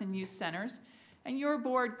 parks, and youth centers, and your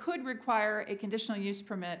board could require a conditional use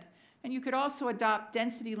permit, and you could also adopt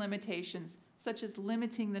density limitations, such as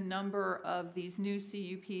limiting the number of these new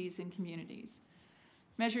CUPs in communities.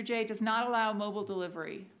 Measure J does not allow mobile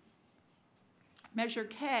delivery. Measure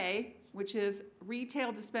K, which is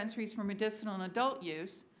retail dispensaries for medicinal and adult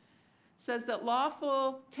use, says that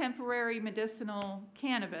lawful temporary medicinal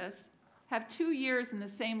cannabis have 2 years in the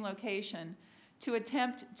same location to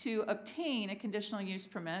attempt to obtain a conditional use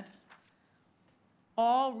permit.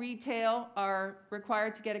 All retail are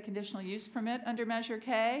required to get a conditional use permit under Measure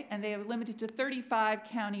K, and they are limited to 35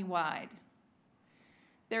 county-wide.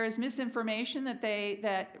 There is misinformation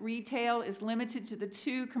that retail is limited to the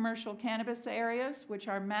 2 commercial cannabis areas, which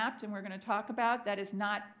are mapped and we're going to talk about. That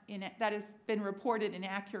has been reported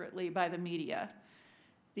inaccurately by the media.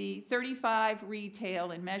 The 35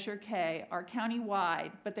 retail in Measure K are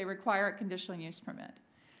county-wide, but they require a conditional use permit.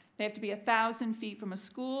 They have to be 1,000 feet from a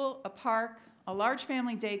school, a park, a large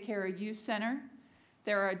family daycare, a youth center.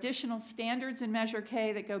 There are additional standards in Measure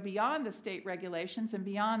K that go beyond the state regulations and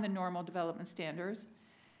beyond the normal development standards.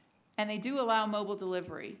 And they do allow mobile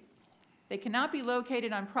delivery. They cannot be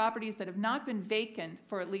located on properties that have not been vacant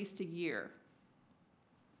for at least a year.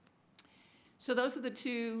 So those are the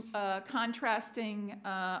two contrasting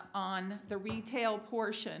on the retail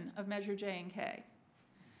portion of Measure J and K.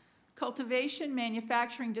 Cultivation,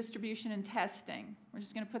 manufacturing, distribution, and testing. We're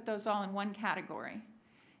just going to put those all in one category.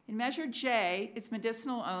 In Measure J, it's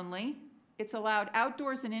medicinal only. It's allowed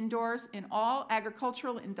outdoors and indoors in all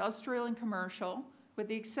agricultural, industrial, and commercial, with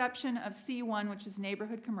the exception of C1, which is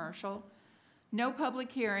neighborhood commercial. no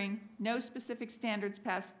public hearing, no specific standards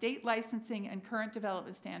past state licensing and current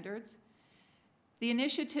development standards. The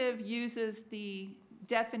initiative uses the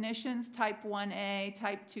definitions, type 1A,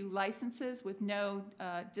 type 2 licenses with no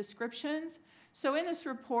descriptions. So in this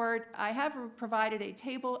report, I have provided a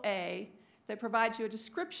table A that provides you a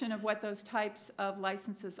description of what those types of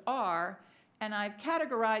licenses are, and I've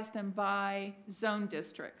categorized them by zone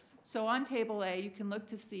districts. So on table A, you can look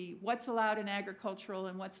to see what's allowed in agricultural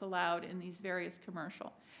and what's allowed in these various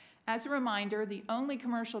commercial. As a reminder, the only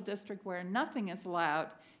commercial district where nothing is allowed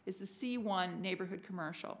is the C1 neighborhood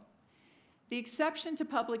commercial. The exception to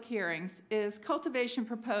public hearings is cultivation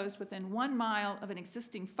proposed within 1 mile of an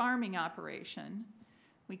existing farming operation.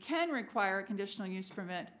 We can require a conditional use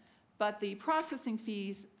permit, but the processing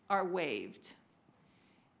fees are waived.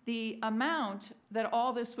 The amount that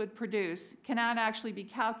all this would produce cannot actually be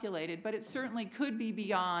calculated, but it certainly could be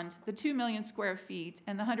beyond the 2 million square feet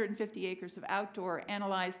and the 150 acres of outdoor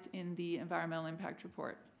analyzed in the environmental impact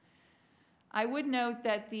report. I would note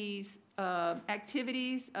that these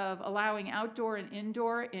activities of allowing outdoor and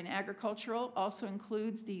indoor in agricultural also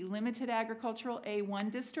includes the limited agricultural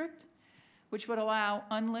A1 district, which would allow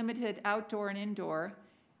unlimited outdoor and indoor.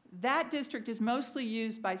 That district is mostly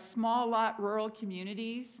used by small lot rural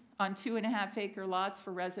communities on 2.5 acre lots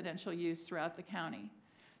for residential use throughout the county.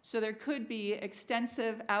 So there could be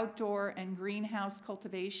extensive outdoor and greenhouse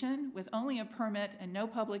cultivation with only a permit and no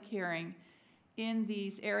public hearing in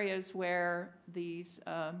these areas where these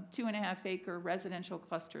 2.5 acre residential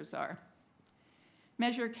clusters are.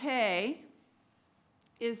 Measure K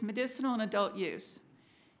is medicinal and adult use.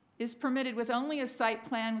 Is permitted with only a site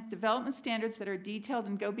plan with development standards that are detailed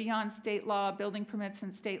and go beyond state law, building permits,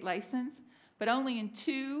 and state license, but only in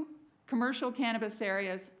 2 commercial cannabis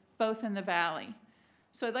areas, both in the valley.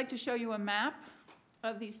 So I'd like to show you a map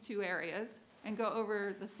of these 2 areas and go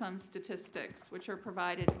over some statistics which are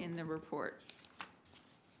provided in the report.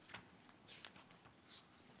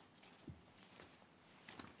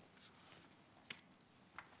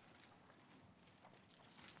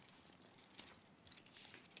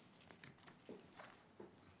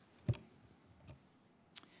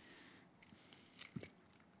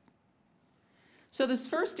 So this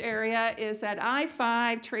first area is at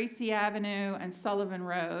I-5, Tracy Avenue, and Sullivan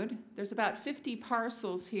Road. There's about 50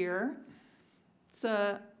 parcels here. It's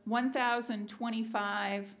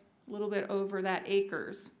 1,025, a little bit over that,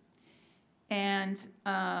 acres. And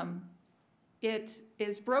it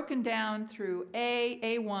is broken down through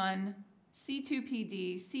A1,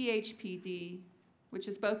 C2PD, CHPD, which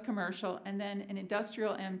is both commercial, and then an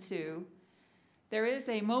industrial M2. There is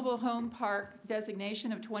a mobile home park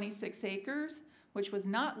designation of 26 acres, which was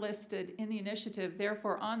not listed in the initiative.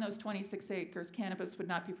 Therefore, on those 26 acres, cannabis would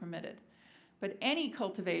not be permitted. But any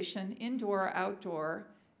cultivation, indoor or outdoor,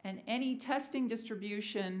 and any testing,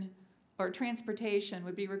 distribution, or transportation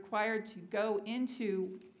would be required to go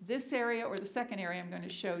into this area or the second area I'm going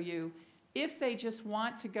to show you if they just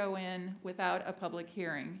want to go in without a public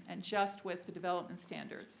hearing and just with the development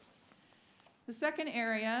standards. The second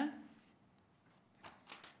area,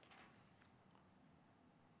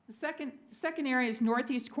 the second area is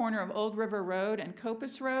northeast corner of Old River Road and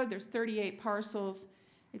Copus Road. There's 38 parcels.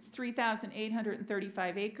 It's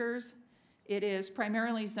 3,835 acres. It is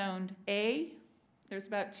primarily zoned A. There's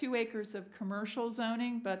about 2 acres of commercial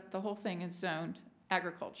zoning, but the whole thing is zoned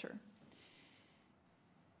agriculture.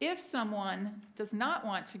 If someone does not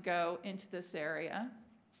want to go into this area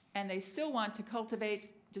and they still want to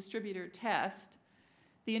cultivate, distribute, or test,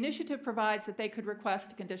 the initiative provides that they could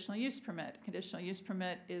request a conditional use permit. Conditional use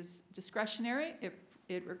permit is discretionary.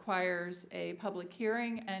 It requires a public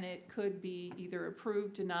hearing, and it could be either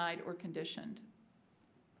approved, denied, or conditioned.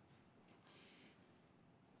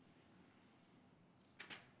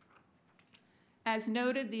 As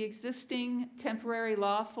noted, the existing temporary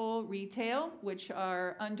lawful retail, which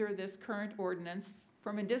are under this current ordinance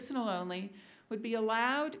for medicinal only, would be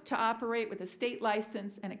allowed to operate with a state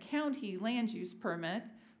license and a county land use permit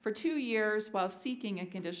for 2 years while seeking a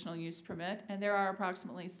conditional use permit, and there are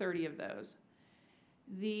approximately 30 of those.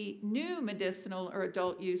 The new medicinal or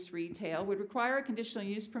adult use retail would require a conditional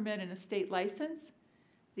use permit and a state license.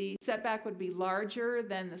 The setback would be larger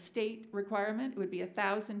than the state requirement. It would be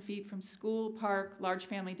 1,000 feet from school, park, large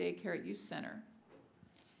family daycare, youth center.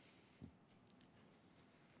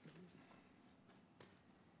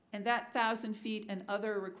 And that 1,000 feet and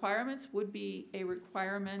other requirements would be a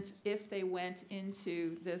requirement if they went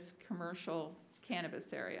into this commercial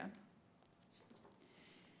cannabis area.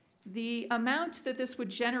 The amount that this would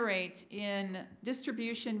generate in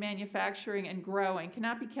distribution, manufacturing, and growing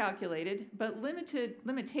cannot be calculated, but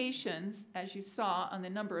limitations, as you saw on the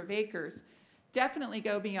number of acres, definitely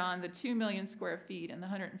go beyond the 2 million square feet and the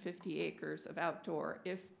 150 acres of outdoor.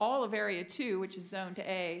 If all of Area 2, which is zoned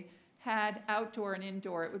A, had outdoor and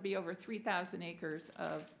indoor, it would be over 3,000 acres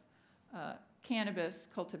of cannabis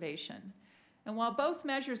cultivation. And while both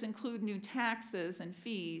measures include new taxes and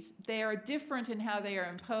fees, they are different in how they are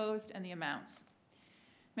imposed and the amounts.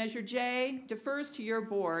 Measure J defers to your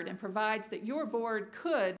board and provides that your board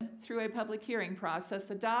could, through a public hearing process,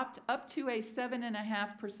 adopt up to a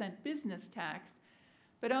 7.5% business tax,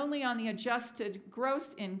 but only on the adjusted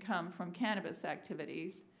gross income from cannabis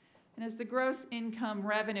activities. And as the gross income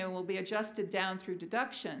revenue will be adjusted down through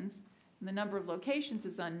deductions, and the number of locations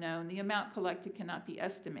is unknown, the amount collected cannot be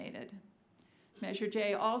estimated. Measure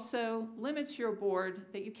J also limits your board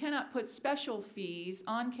that you cannot put special fees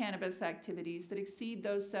on cannabis activities that exceed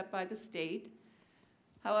those set by the state.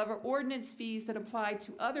 However, ordinance fees that apply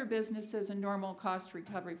to other businesses and normal cost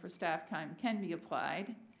recovery for staff time can be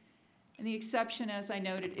applied. And the exception, as I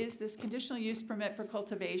noted, is this conditional use permit for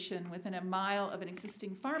cultivation within a mile of an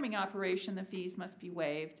existing farming operation. The fees must be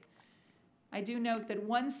waived. I do note that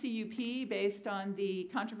one CUP, based on the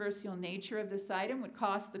controversial nature of this item, would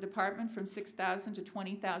cost the department from $6,000 to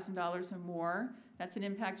 $20,000 or more. That's an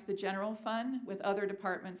impact to the general fund, with other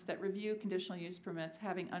departments that review conditional use permits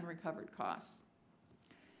having unrecovered costs.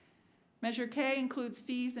 Measure K includes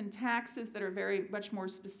fees and taxes that are very much more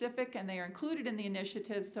specific, and they are included in the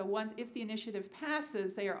initiative, so if the initiative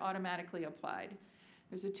passes, they are automatically applied.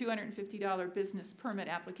 There's a $250 business permit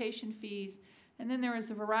application fees, and then there is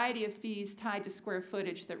a variety of fees tied to square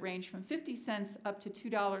footage that range from 50 cents up to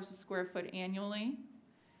 $2 a square foot annually.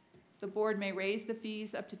 The board may raise the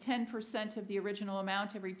fees up to 10% of the original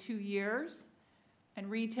amount every 2 years, and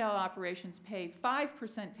retail operations pay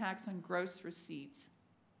 5% tax on gross receipts.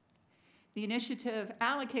 The initiative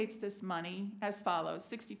allocates this money as follows.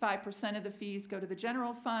 65% of the fees go to the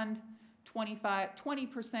general fund,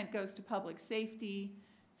 20% goes to public safety,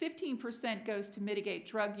 15% goes to mitigate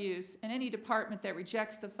drug use, and any department that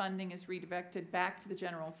rejects the funding is redirected back to the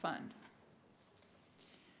general fund.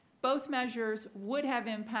 Both measures would have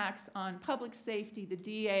impacts on public safety, the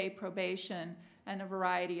DA, probation, and a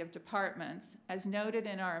variety of departments. As noted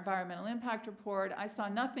in our environmental impact report, I saw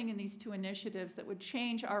nothing in these two initiatives that would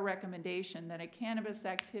change our recommendation that a cannabis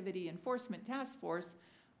activity enforcement task force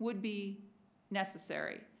would be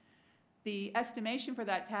necessary. The estimation for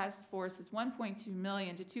that task force is $1.2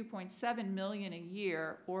 million to $2.7 million a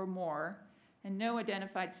year or more, and no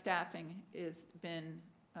identified staffing has been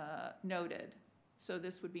noted. So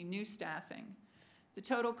this would be new staffing. The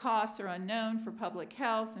total costs are unknown for public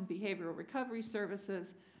health and behavioral recovery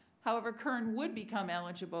services. However, Kern would become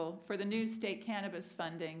eligible for the new state cannabis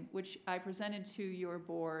funding, which I presented to your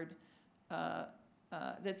board,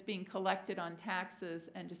 that's being collected on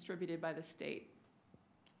taxes and distributed by the state.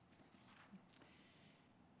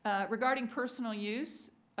 Regarding personal use,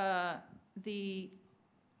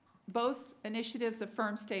 both initiatives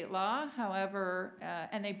affirm state law, however,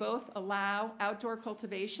 and they both allow outdoor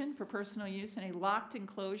cultivation for personal use in a locked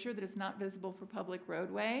enclosure that is not visible for public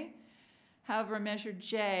roadway. However, Measure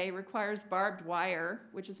J requires barbed wire,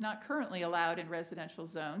 which is not currently allowed in residential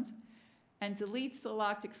zones, and deletes the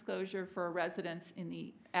locked enclosure for residents in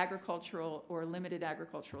the agricultural or limited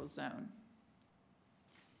agricultural zone.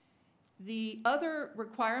 The other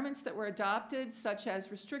requirements that were adopted, such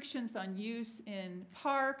as restrictions on use in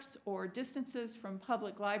parks or distances from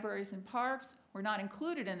public libraries and parks, were not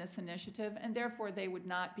included in this initiative, and therefore they would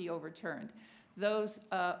not be overturned. Those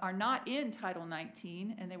are not in Title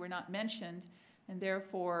 19, and they were not mentioned, and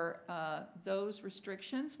therefore those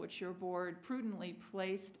restrictions, which your board prudently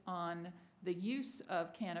placed on the use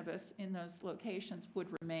of cannabis in those locations, would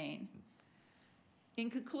remain. In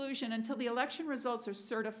conclusion, until the election results are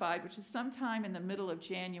certified, which is sometime in the middle of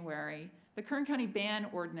January, the Kern County ban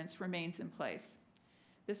ordinance remains in place.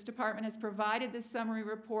 This department has provided this summary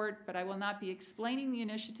report, but I will not be explaining the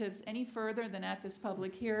initiatives any further than at this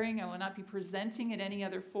public hearing. I will not be presenting at any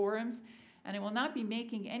other forums, and I will not be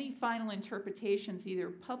making any final interpretations, either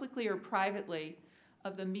publicly or privately,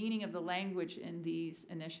 of the meaning of the language in these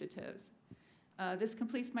initiatives. This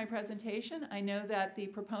completes my presentation. I know that the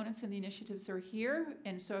proponents in the initiatives are here,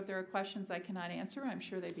 and so if there are questions I cannot answer, I'm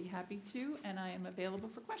sure they'd be happy to, and I am available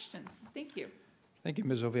for questions. Thank you. Thank you,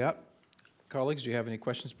 Ms. Oviatt. Colleagues, do you have any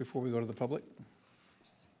questions before we go to the public?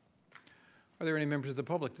 Are there any members of the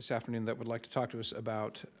public this afternoon that would like to talk to us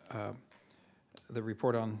about the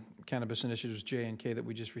report on cannabis initiatives J and K that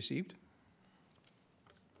we just received?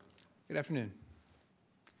 Good afternoon.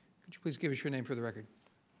 Could you please give us your name for the record?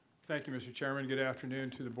 Thank you, Mr. Chairman. Good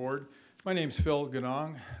afternoon to the board. My name's Phil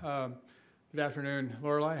Ganong. Good afternoon,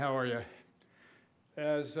 Lorelei. How are you?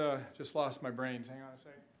 As, just lost my brains, hang on a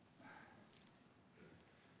second.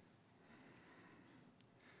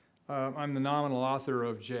 I'm the nominal author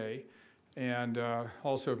of J, and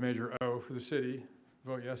also of Measure O for the city.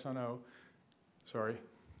 Vote yes on O. Sorry.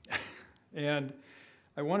 And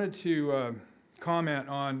I wanted to comment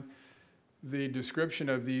on the description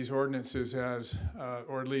of these ordinances as,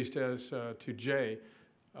 or at least as to J,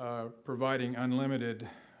 providing unlimited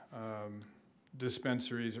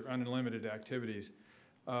dispensaries or unlimited activities.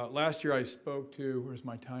 Last year I spoke to, where's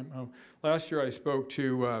my time? Oh, last year I spoke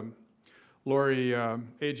to Lori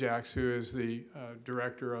Ajax, who is the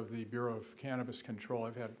director of the Bureau of Cannabis Control.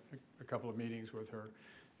 I've had a couple of meetings with her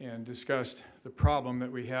and discussed the problem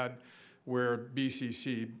that we had where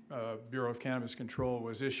BCC, Bureau of Cannabis Control,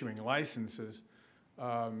 was issuing licenses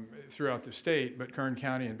throughout the state, but Kern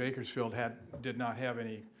County and Bakersfield did not have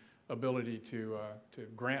any ability to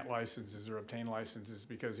grant licenses or obtain licenses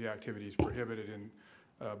because the activity is prohibited in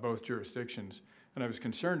both jurisdictions. And I was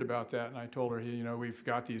concerned about that, and I told her, you know, we've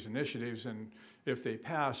got these initiatives, and if they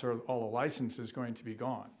pass, are all the licenses going to be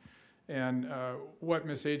gone? And what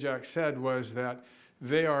Ms. Ajax said was that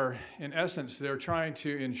they are, in essence, they're trying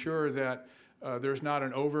to ensure that there's not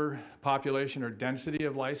an overpopulation or density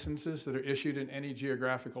of licenses that are issued in any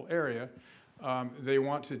geographical area. They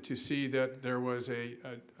wanted to see that there was a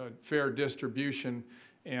fair distribution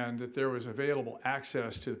and that there was available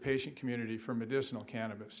access to the patient community for medicinal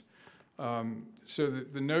cannabis. So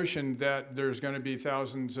the notion that there's going to be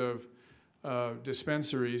thousands of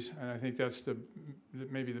dispensaries, and I think that's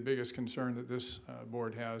maybe the biggest concern that this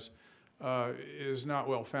board has, is not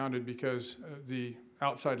well founded because the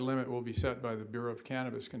outside limit will be set by the Bureau of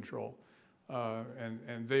Cannabis Control,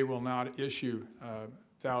 and they will not issue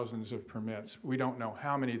thousands of permits. We don't know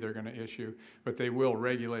how many they're going to issue, but they will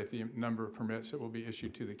regulate the number of permits that will be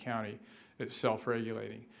issued to the county. It's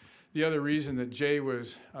self-regulating. The other reason that J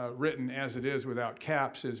was written as it is without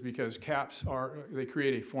caps is because caps they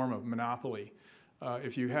create a form of monopoly.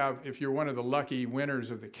 If you're one of the lucky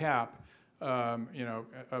winners of the cap, you know,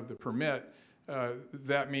 of the permit,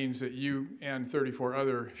 that means that you and 34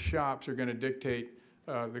 other shops are going to dictate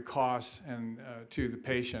the cost and to the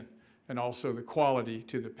patient, and also the quality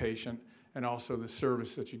to the patient, and also the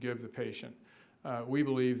service that you give the patient. We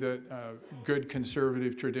believe that good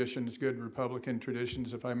conservative traditions, good Republican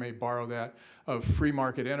traditions, if I may borrow that, of free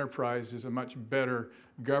market enterprise is a much better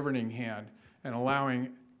governing hand, and allowing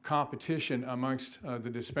competition amongst the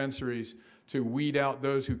dispensaries to weed out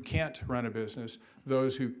those who can't run a business,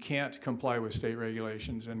 those who can't comply with state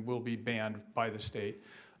regulations and will be banned by the state,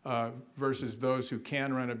 versus those who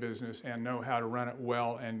can run a business and know how to run it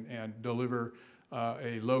well and deliver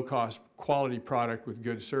a low-cost quality product with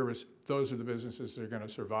good service. Those are the businesses that are going to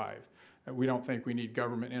survive. And we don't think we need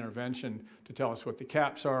government intervention to tell us what the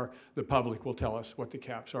caps are. The public will tell us what the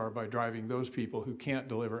caps are by driving those people who can't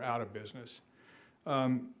deliver out of business.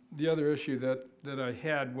 The other issue that I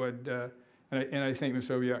had would, and I think Ms.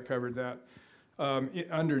 Oviatt covered that,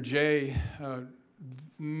 under J,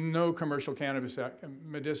 no commercial cannabis,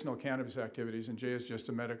 medicinal cannabis activities, and J is just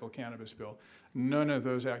a medical cannabis bill. None of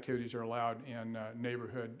those activities are allowed in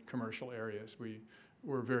neighborhood commercial areas.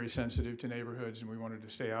 We're very sensitive to neighborhoods, and we wanted to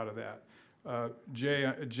stay out of that.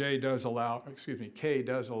 K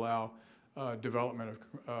does allow development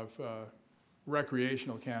of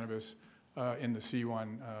recreational cannabis in the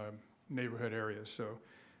C1 neighborhood areas. So,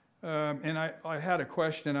 and I had a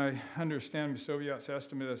question. I understand Ms. Oviatt's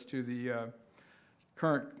estimate as to the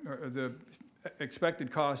the expected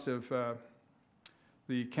cost of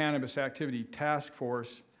the Cannabis Activity Task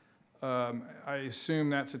Force. I assume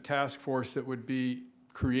that's a task force that would be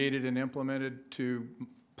created and implemented to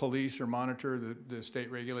police or monitor the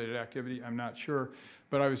state-regulated activity. I'm not sure,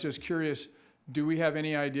 but I was just curious, do we have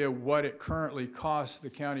any idea what it currently costs the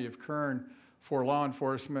County of Kern for law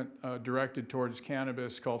enforcement directed towards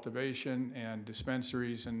cannabis cultivation and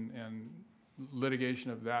dispensaries and litigation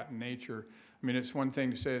of that nature? I mean, it's one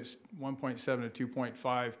thing to say it's 1.7 to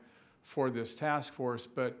 2.5 for this task force,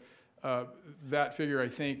 but that figure, I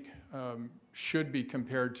think, should be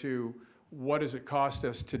compared to what does it cost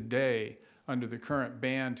us today under the current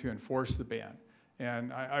ban to enforce the ban.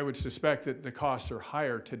 And I would suspect that the costs are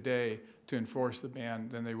higher today to enforce the ban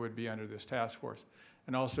than they would be under this task force.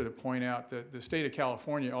 And also to point out that the state of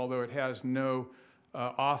California, although it has no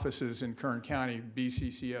offices in Kern County,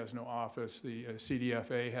 BCC has no office, the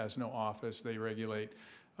CDFA has no office, they regulate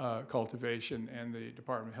cultivation, and the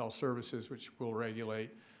Department of Health Services, which will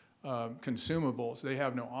regulate consumables. They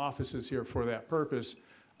have no offices here for that purpose,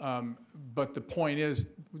 but the point is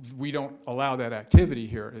we don't allow that activity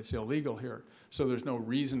here. It's illegal here, so there's no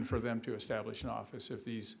reason for them to establish an office if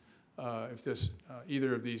these if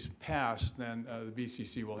either of these pass, then the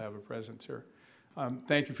BCC will have a presence here.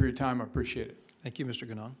 Thank you for your time. I appreciate it. Thank you, Mr.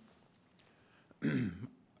 Ganon.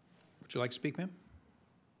 Would you like to speak, ma'am?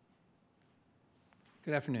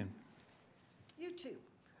 Good afternoon. You too.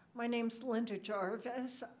 My name's Linda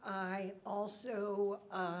Jarvis. I also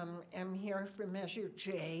am here for Measure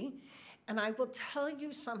J, and I will tell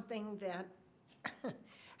you something that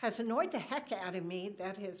has annoyed the heck out of me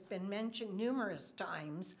that has been mentioned numerous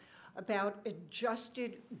times about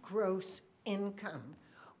adjusted gross income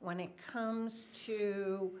when it comes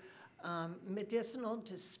to medicinal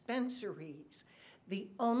dispensaries. The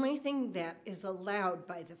only thing that is allowed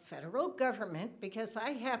by the federal government, because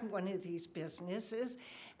I had one of these businesses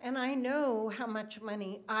and I know how much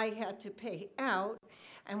money I had to pay out,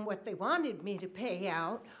 and what they wanted me to pay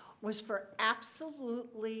out was for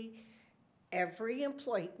absolutely every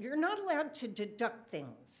employee. You're not allowed to deduct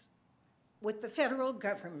things with the federal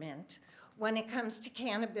government when it comes to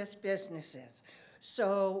cannabis businesses.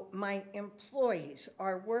 So my employees,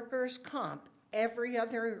 our workers' comp, every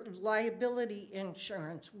other liability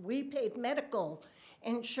insurance, we paid medical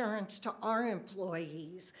insurance to our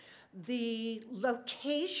employees. The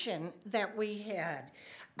location that we had,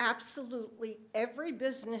 absolutely every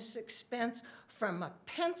business expense from a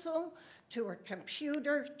pencil to a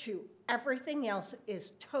computer to everything else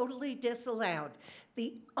is totally disallowed.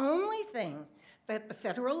 The only thing that the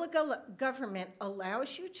federal government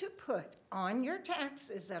allows you to put on your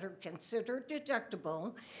taxes that are considered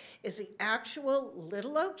deductible is the actual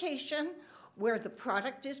little location where the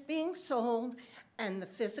product is being sold and the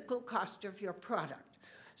physical cost of your product.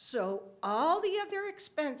 So all the other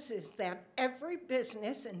expenses that every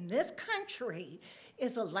business in this country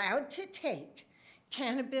is allowed to take,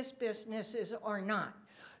 cannabis businesses are not.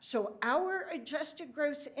 So our adjusted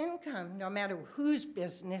gross income, no matter whose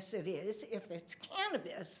business it is, if it's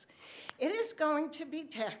cannabis, it is going to be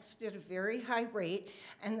taxed at a very high rate,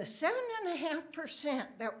 and the 7.5%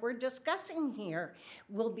 that we're discussing here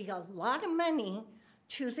will be a lot of money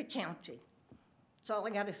to the county. That's all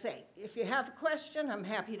I got to say. If you have a question, I'm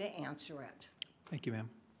happy to answer it. Thank you, ma'am.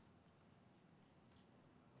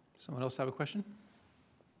 Someone else have a question?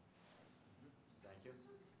 Thank you.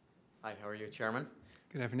 Hi, how are you, Chairman?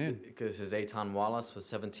 Good afternoon. This is Eitan Wallace with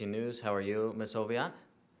 17 News. How are you, Ms. Oviatt?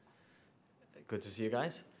 Good to see you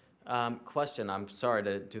guys. Question, I'm sorry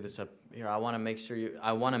to do this up here. I want to make sure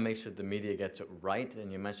the media gets it right,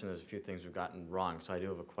 and you mentioned there's a few things we've gotten wrong, so I do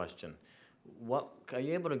have a question. Are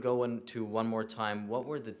you able to go into one more time, what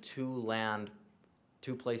were the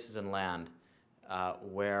two places in land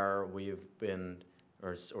where we've been,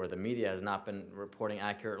 or the media has not been reporting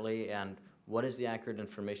accurately, and what is the accurate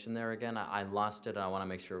information there again? I lost it, and I want to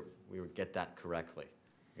make sure we get that correctly.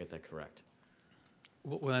 Get that correct.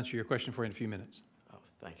 We'll answer your question for you in a few minutes. Oh,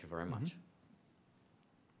 thank you very much.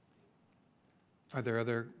 Are there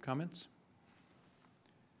other comments?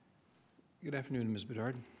 Good afternoon, Ms.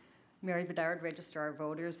 Bedard. Mary Bedard, Registrar of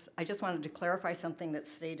Voters. I just wanted to clarify something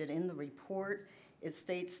that's stated in the report. It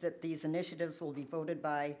states that these initiatives will be voted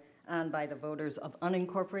on by the voters of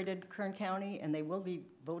unincorporated Kern County, and they will be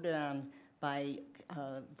voted on by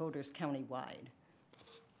voters countywide.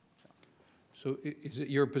 So is it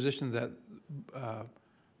your position that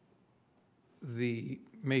the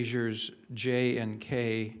measures J and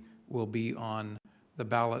K will be on the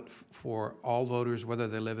ballot for all voters, whether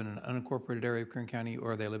they live in an unincorporated area of Kern County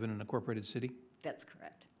or they live in an incorporated city? That's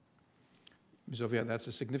correct. Ms. Oviatt, that's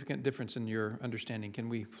a significant difference in your understanding. Can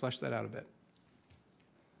we flesh that out a bit?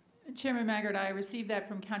 Chairman Maggard, I received that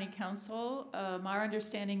from County Council. Our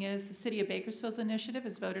understanding is the City of Bakersfield's initiative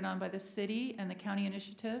is voted on by the city and the county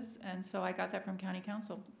initiatives, and so I got that from County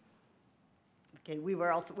Council. Okay, we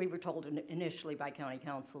were told initially by County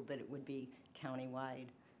Council that it would be countywide.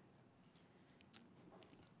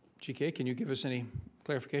 GK, can you give us any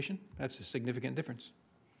clarification? That's a significant difference.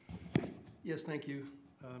 Yes, thank you,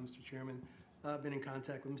 Mr. Chairman. I've been in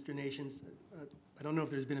contact with Mr. Nations. I don't know if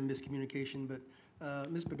there's been a miscommunication, but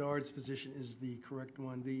Ms. Bedard's position is the correct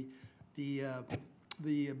one.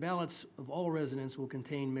 The ballots of all residents will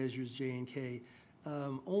contain measures J and K.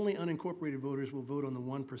 Only unincorporated voters will vote on the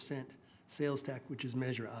 1% sales tax, which is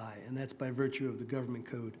Measure I, and that's by virtue of the government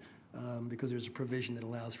code, because there's a provision that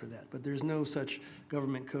allows for that. But there's no such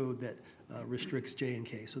government code that restricts J and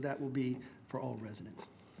K, so that will be for all residents.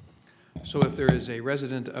 So if there is a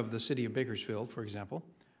resident of the city of Bakersfield, for example,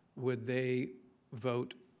 would they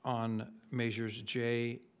vote on measures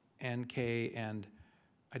J and K, and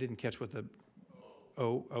I didn't catch what the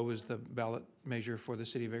O is the ballot measure for the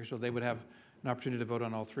city of Bakersfield? They would have an opportunity to vote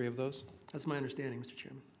on all three of those? That's my understanding, Mr.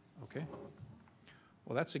 Chairman. Okay.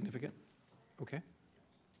 Well, that's significant. Okay.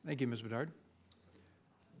 Thank you, Ms. Bedard.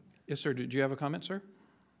 Yes, sir. Did you have a comment, sir?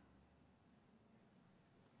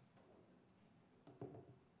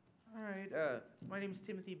 All right. My name is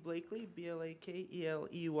Timothy Blakely,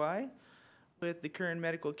 Blakeley, with the Kern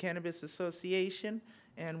Medical Cannabis Association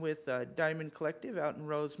and with Diamond Collective out in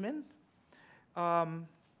Roseman. A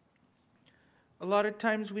lot of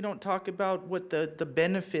times we don't talk about what the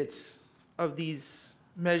benefits of these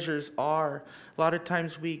measures are. A lot of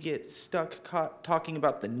times we get stuck talking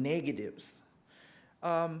about the negatives.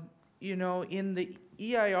 You know, in the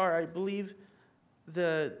EIR, I believe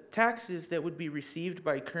the taxes that would be received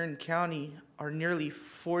by Kern County are nearly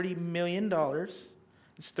 $40 million.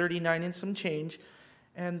 It's 39 and some change.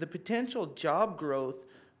 And the potential job growth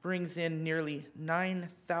brings in nearly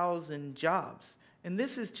 9,000 jobs. And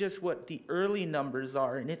this is just what the early numbers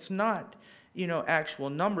are. And it's not, you know, actual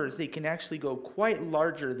numbers. They can actually go quite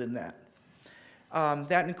larger than that.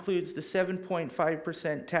 That includes the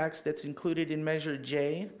 7.5% tax that's included in Measure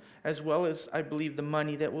J, as well as, I believe, the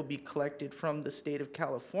money that will be collected from the state of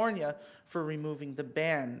California for removing the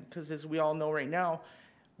ban. Because as we all know right now,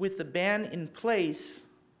 with the ban in place,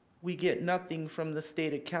 we get nothing from the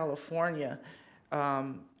state of California.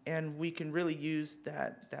 And we can really use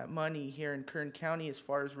that money here in Kern County as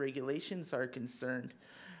far as regulations are concerned.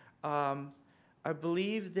 I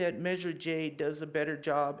believe that Measure J does a better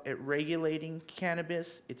job at regulating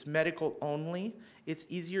cannabis. It's medical only. It's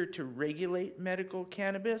easier to regulate medical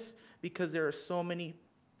cannabis because there are so many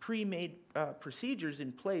pre-made procedures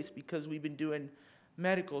in place because we've been doing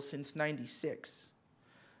medical since '96.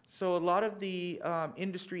 So a lot of the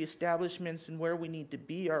industry establishments and where we need to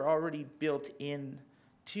be are already built in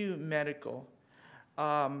to medical.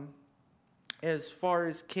 As far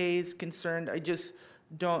as K is concerned, I just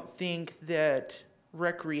don't think that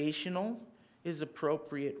recreational is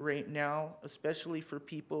appropriate right now, especially for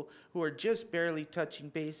people who are just barely touching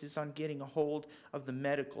bases on getting a hold of the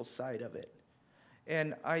medical side of it.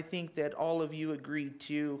 And I think that all of you agree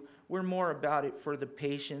too, we're more about it for the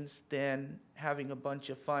patients than having a bunch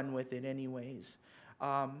of fun with it anyways.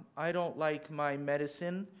 I don't like my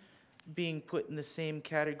medicine being put in the same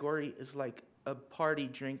category as like a party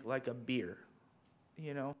drink, like a beer.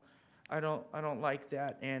 You know, I don't like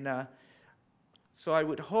that. And so I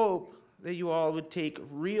would hope that you all would take a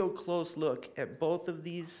real close look at both of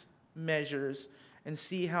these measures and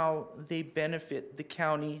see how they benefit the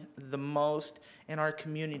county the most and our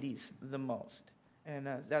communities the most. And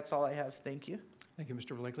that's all I have. Thank you. Thank you,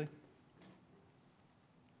 Mr. Blakely.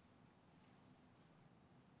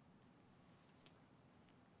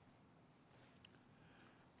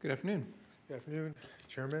 Good afternoon. Good afternoon,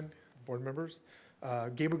 Chairman, board members.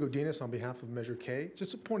 Gabriel Godinez on behalf of Measure K.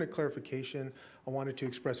 Just a point of clarification I wanted to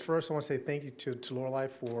express. First, I want to say thank you to Lorelei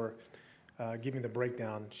for giving the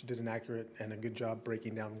breakdown. She did an accurate and a good job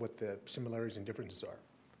breaking down what the similarities and differences are.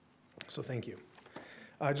 So thank you.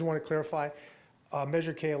 I just want to clarify,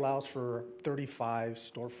 Measure K allows for 35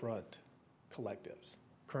 storefront collectives.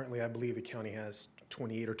 Currently, I believe the county has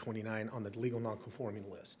 28 or 29 on the legal non-conforming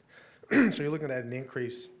list. So you're looking at an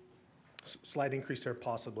increase, slight increase there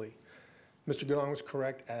possibly. Mr. Goodall was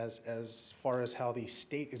correct as far as how the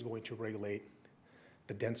state is going to regulate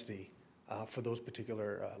the density for those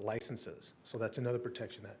particular licenses. So that's another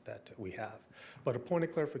protection that we have. But a point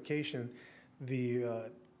of clarification, the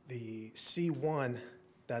C1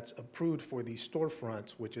 that's approved for the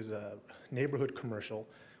storefronts, which is a neighborhood commercial,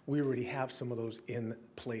 we already have some of those in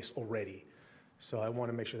place already. So I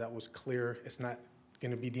want to make sure that was clear. It's not going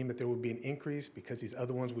to be deemed that there would be an increase because these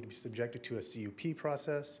other ones would be subjected to a CUP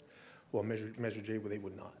process. Well, Measure J, they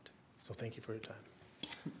would not. So thank you for your time.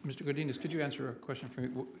 Mr. Godinez, could you answer a question for me?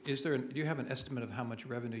 Do you have an estimate of how much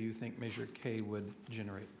revenue you think Measure K would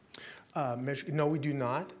generate? No, we do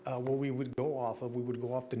not. What we would go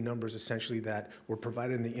off the numbers essentially that were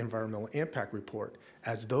provided in the environmental impact report.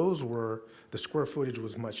 As those were, the square footage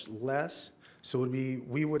was much less. So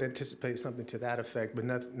we would anticipate something to that effect, but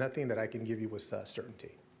nothing that I can give you with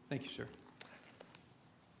certainty. Thank you, sir.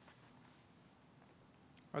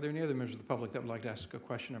 Are there any other members of the public that would like to ask a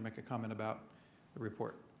question or make a comment about the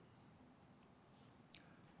report?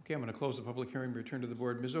 Okay, I'm going to close the public hearing and return to the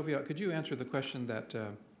board. Ms. Oviatt, could you answer the question that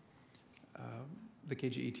the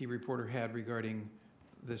KGET reporter had regarding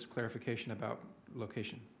this clarification about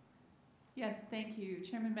location? Yes, thank you.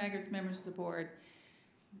 Chairman Maggard's, members of the board.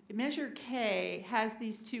 Measure K has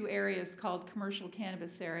these two areas called commercial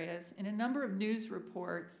cannabis areas. In a number of news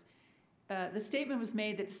reports, the statement was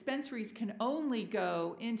made that dispensaries can only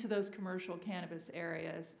go into those commercial cannabis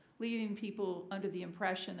areas, leaving people under the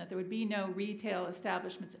impression that there would be no retail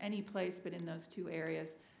establishments any place but in those two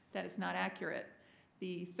areas. That is not accurate.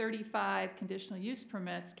 The 35 conditional use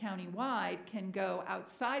permits countywide can go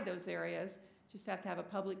outside those areas, just have to have a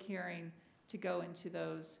public hearing to go into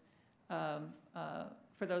those,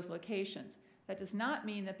 for those locations. That does not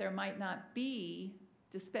mean that there might not be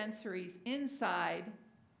dispensaries inside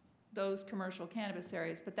those commercial cannabis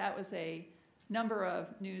areas, but that was a number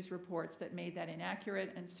of news reports that made that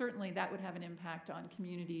inaccurate, and certainly that would have an impact on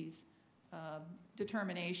communities'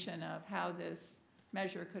 determination of how this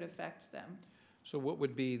measure could affect them. So what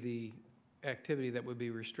would be the activity that would be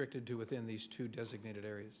restricted to within these two designated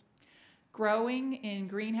areas? Growing in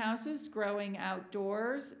greenhouses, growing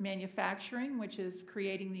outdoors, manufacturing, which is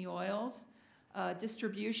creating the oils,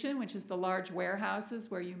 distribution, which is the large warehouses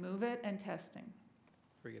where you move it, and testing.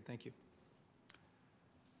 Very good, thank you.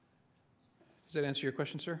 Does that answer your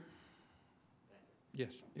question, sir?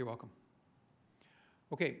 Yes, you're welcome.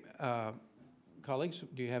 Okay, colleagues,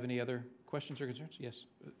 do you have any other questions or concerns? Yes,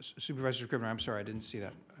 Supervisor Scrivener, I'm sorry, I didn't see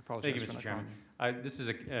that. I apologize. Thank you, Mr. Chairman. This is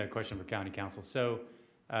a question for County Council. So,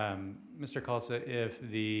 Mr. Kalsa,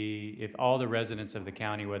 if all the residents of the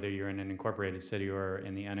county, whether you're in an incorporated city or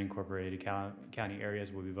in the unincorporated county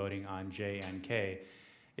areas, will be voting on J and K,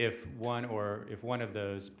 if one of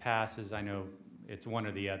those passes, I know it's one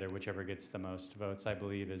or the other, whichever gets the most votes, I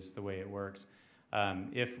believe is the way it works.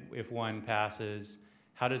 If one passes,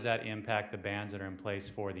 how does that impact the bans that are in place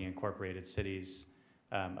for the incorporated cities,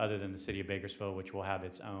 other than the city of Bakersfield, which will have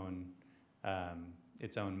its own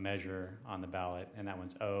measure on the ballot, and that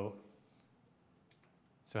one's O?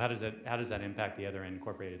 So how does that impact the other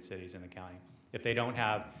incorporated cities in the county if they don't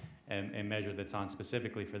have a measure that's on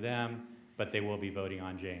specifically for them, but they will be voting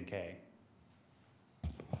on J and K?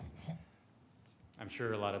 I'm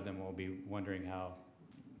sure a lot of them will be wondering how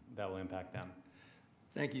that will impact them.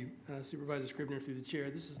 Thank you, Supervisor Scrivener, through the chair.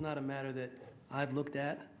 This is not a matter that I've looked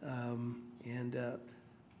at, and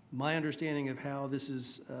my understanding of how this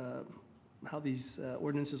is, how these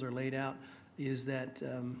ordinances are laid out is that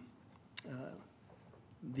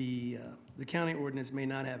the county ordinance may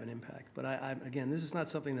not have an impact. But again, this is not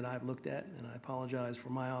something that I've looked at, and I apologize for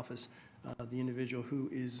my office. The individual who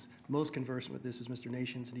is most conversant with this is Mr.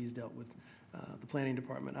 Nations, and he's dealt with the planning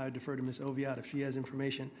department. I would defer to Ms. Oviatt if she has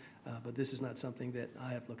information, but this is not something that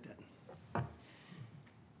I have looked at.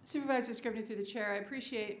 Supervisor Scrivener, through the chair, I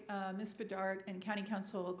appreciate Ms. Bedard and County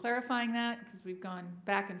Council clarifying that, because we've gone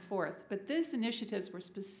back and forth. But these initiatives were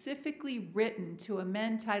specifically written to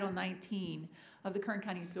amend Title 19 of the Kern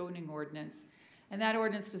County zoning ordinance, and that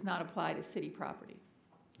ordinance does not apply to city property.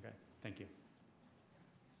 Okay, thank you.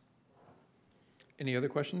 Any other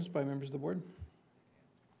questions by members of the board?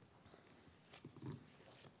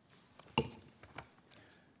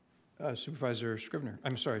 Supervisor Scrivener,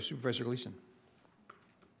 I'm sorry, Supervisor Gleason.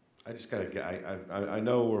 I just got to, I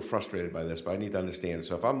know we're frustrated by this, but I need to understand.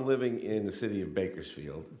 So if I'm living in the city of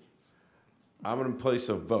Bakersfield, I'm going to place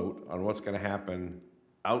a vote on what's going to happen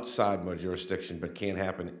outside my jurisdiction, but can't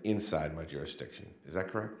happen inside my jurisdiction. Is that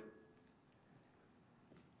correct?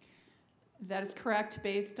 That is correct,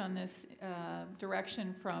 based on this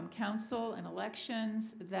direction from council and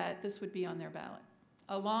elections, that this would be on their ballot,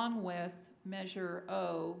 along with Measure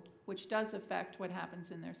O, which does affect what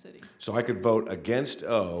happens in their city. So I could vote against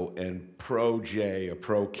O and pro J or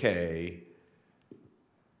pro K.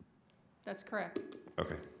 That's correct.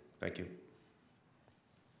 Okay, thank you.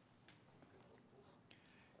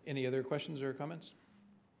 Any other questions or comments?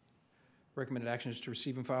 Recommended action is to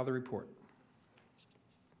receive and file the report.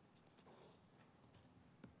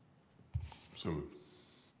 So moved.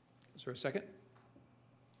 Is there a second?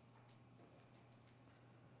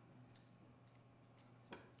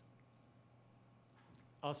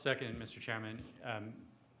 I'll second it, Mr. Chairman.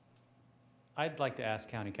 I'd like to ask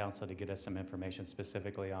County Council to get us some information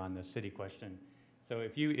specifically on the city question. So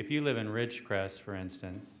if you live in Ridgecrest, for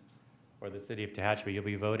instance, or the city of Tehachapi, you'll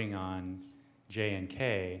be voting on J and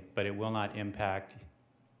K, but it will not impact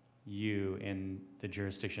you in the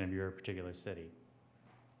jurisdiction of your particular city.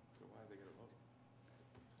 So why are they going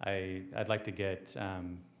to vote? I'd like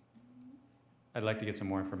to get some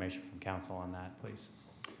more information from council on that, please.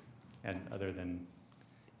 And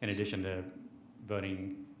in addition to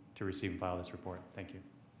voting to receive and file this report. Thank you.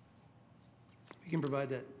 We can provide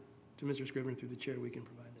that to Mr. Scrivener through the chair. We can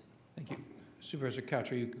provide that. Thank you. Supervisor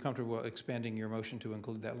Couch, are you comfortable expanding your motion to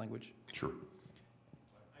include that language? Sure.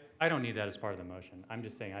 I don't need that as part of the motion. I'm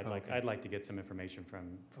just saying I'd like to get some information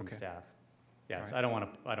from Okay. staff. Yes, right. I don't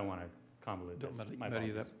want to convolute Don't this. My muddy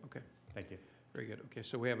it up. apologies. Okay. Thank you. Very good. Okay,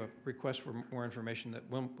 so we have a request for more information.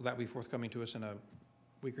 Will that be forthcoming to us in a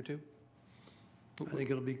week or two? I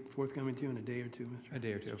think it'll be forthcoming to you in a day or two, Mr. A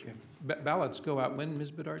day or two, Mr. okay. Chairman. Ballots go out when,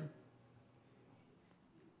 Ms. Bedard?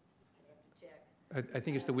 I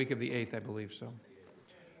think it's the week of the 8th, I believe, so.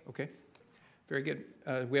 Okay, very good.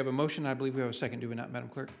 We have a motion, I believe we have a second, do we not, Madam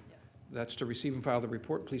Clerk? Yes. That's to receive and file the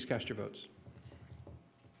report. Please cast your votes.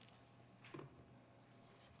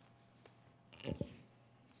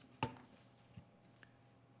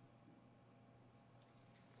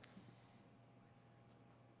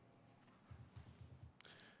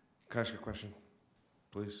 Can I ask a question,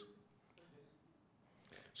 please?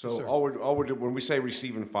 Yes, So sir. all we're doing, when we say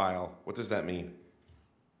receive and file, what does that mean?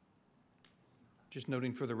 Just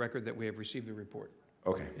noting for the record that we have received the report.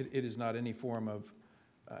 Okay. It is not any form of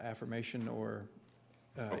affirmation or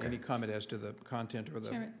any comment as to the content or the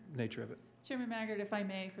Chairman. nature of it. Chairman Maggard, if I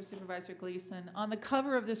may, for Supervisor Gleason, on the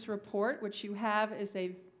cover of this report, which you have is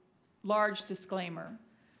a large disclaimer.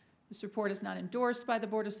 This report is not endorsed by the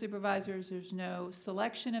Board of Supervisors. There's no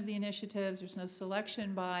selection of the initiatives. There's no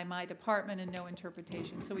selection by my department and no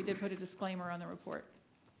interpretation. So we did put a disclaimer on the report.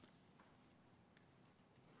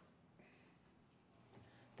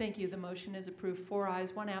 Thank you. The motion is approved. 4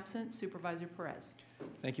 ayes, 1 absent. Supervisor Perez.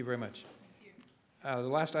 Thank you very much. The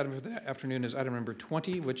last item for the afternoon is item number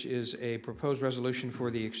 20, which is a proposed resolution for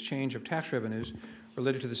the exchange of tax revenues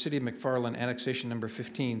related to the City of McFarland annexation number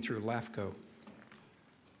 15 through LAFCO.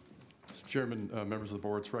 Mr. Chairman, members of the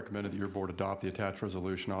board, it's recommended that your board adopt the attached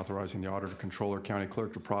resolution authorizing the auditor, controller, county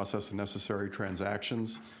clerk to process the necessary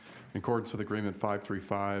transactions in accordance with Agreement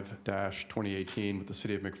 535-2018 with the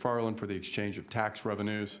City of McFarland for the exchange of tax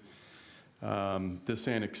revenues. This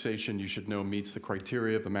annexation, you should know, meets the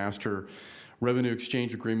criteria of the Master Revenue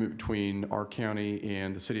Exchange Agreement between our county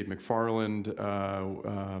and the City of McFarland.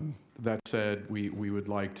 That said, we would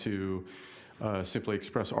like to simply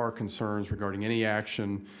express our concerns regarding any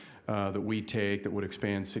action that we take that would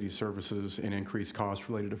expand city services and increase costs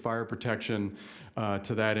related to fire protection.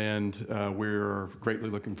 To that end, we're greatly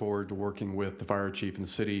looking forward to working with the fire chief and the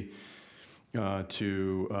city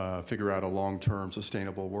to figure out a long-term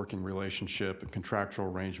sustainable working relationship and contractual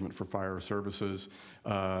arrangement for fire services.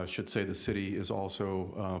 Should say the city is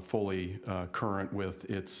also fully current with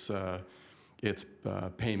its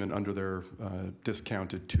payment under their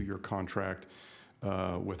discounted 2-year contract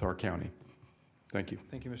with our county. Thank you.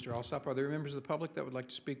 Thank you, Mr. Alsop. Are there members of the public that would like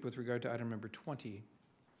to speak with regard to item number 20?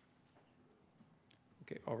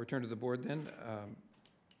 Okay, I'll return to the board then.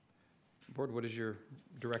 Board, what is your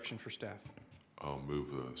direction for staff? I'll move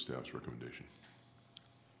staff's recommendation.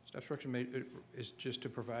 Staff's recommendation is just to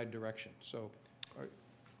provide direction. So,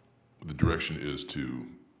 The direction is to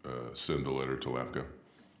send the letter to LAFCO.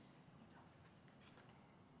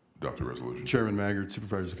 Adopt the resolution. Chairman Maggard,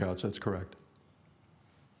 Supervisor Couch, that's correct.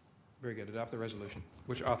 very good. Adopt the resolution,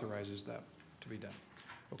 which authorizes that to be done.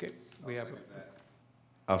 Okay, we have.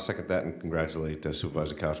 I'll second that and congratulate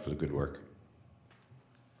Supervisor Couch for the good work.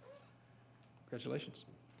 Congratulations.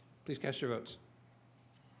 Please cast your votes.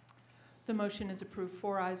 The motion is approved.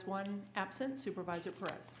 4 ayes, 1 absent. Supervisor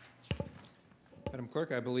Perez. Madam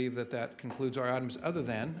Clerk, I believe that that concludes our items, other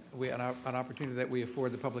than an opportunity that we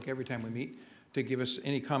afford the public every time we meet to give us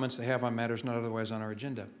any comments they have on matters not otherwise on our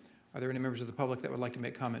agenda. Are there any members of the public that would like to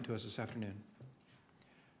make comment to us this afternoon?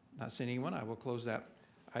 Not seeing anyone, I will close that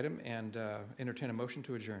item and entertain a motion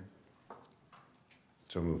to adjourn.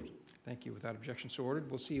 So moved. Thank you. Without objection, so ordered.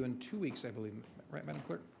 We'll see you in 2 weeks, I believe. Right, Madam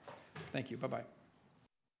Clerk? Thank you. Bye-bye.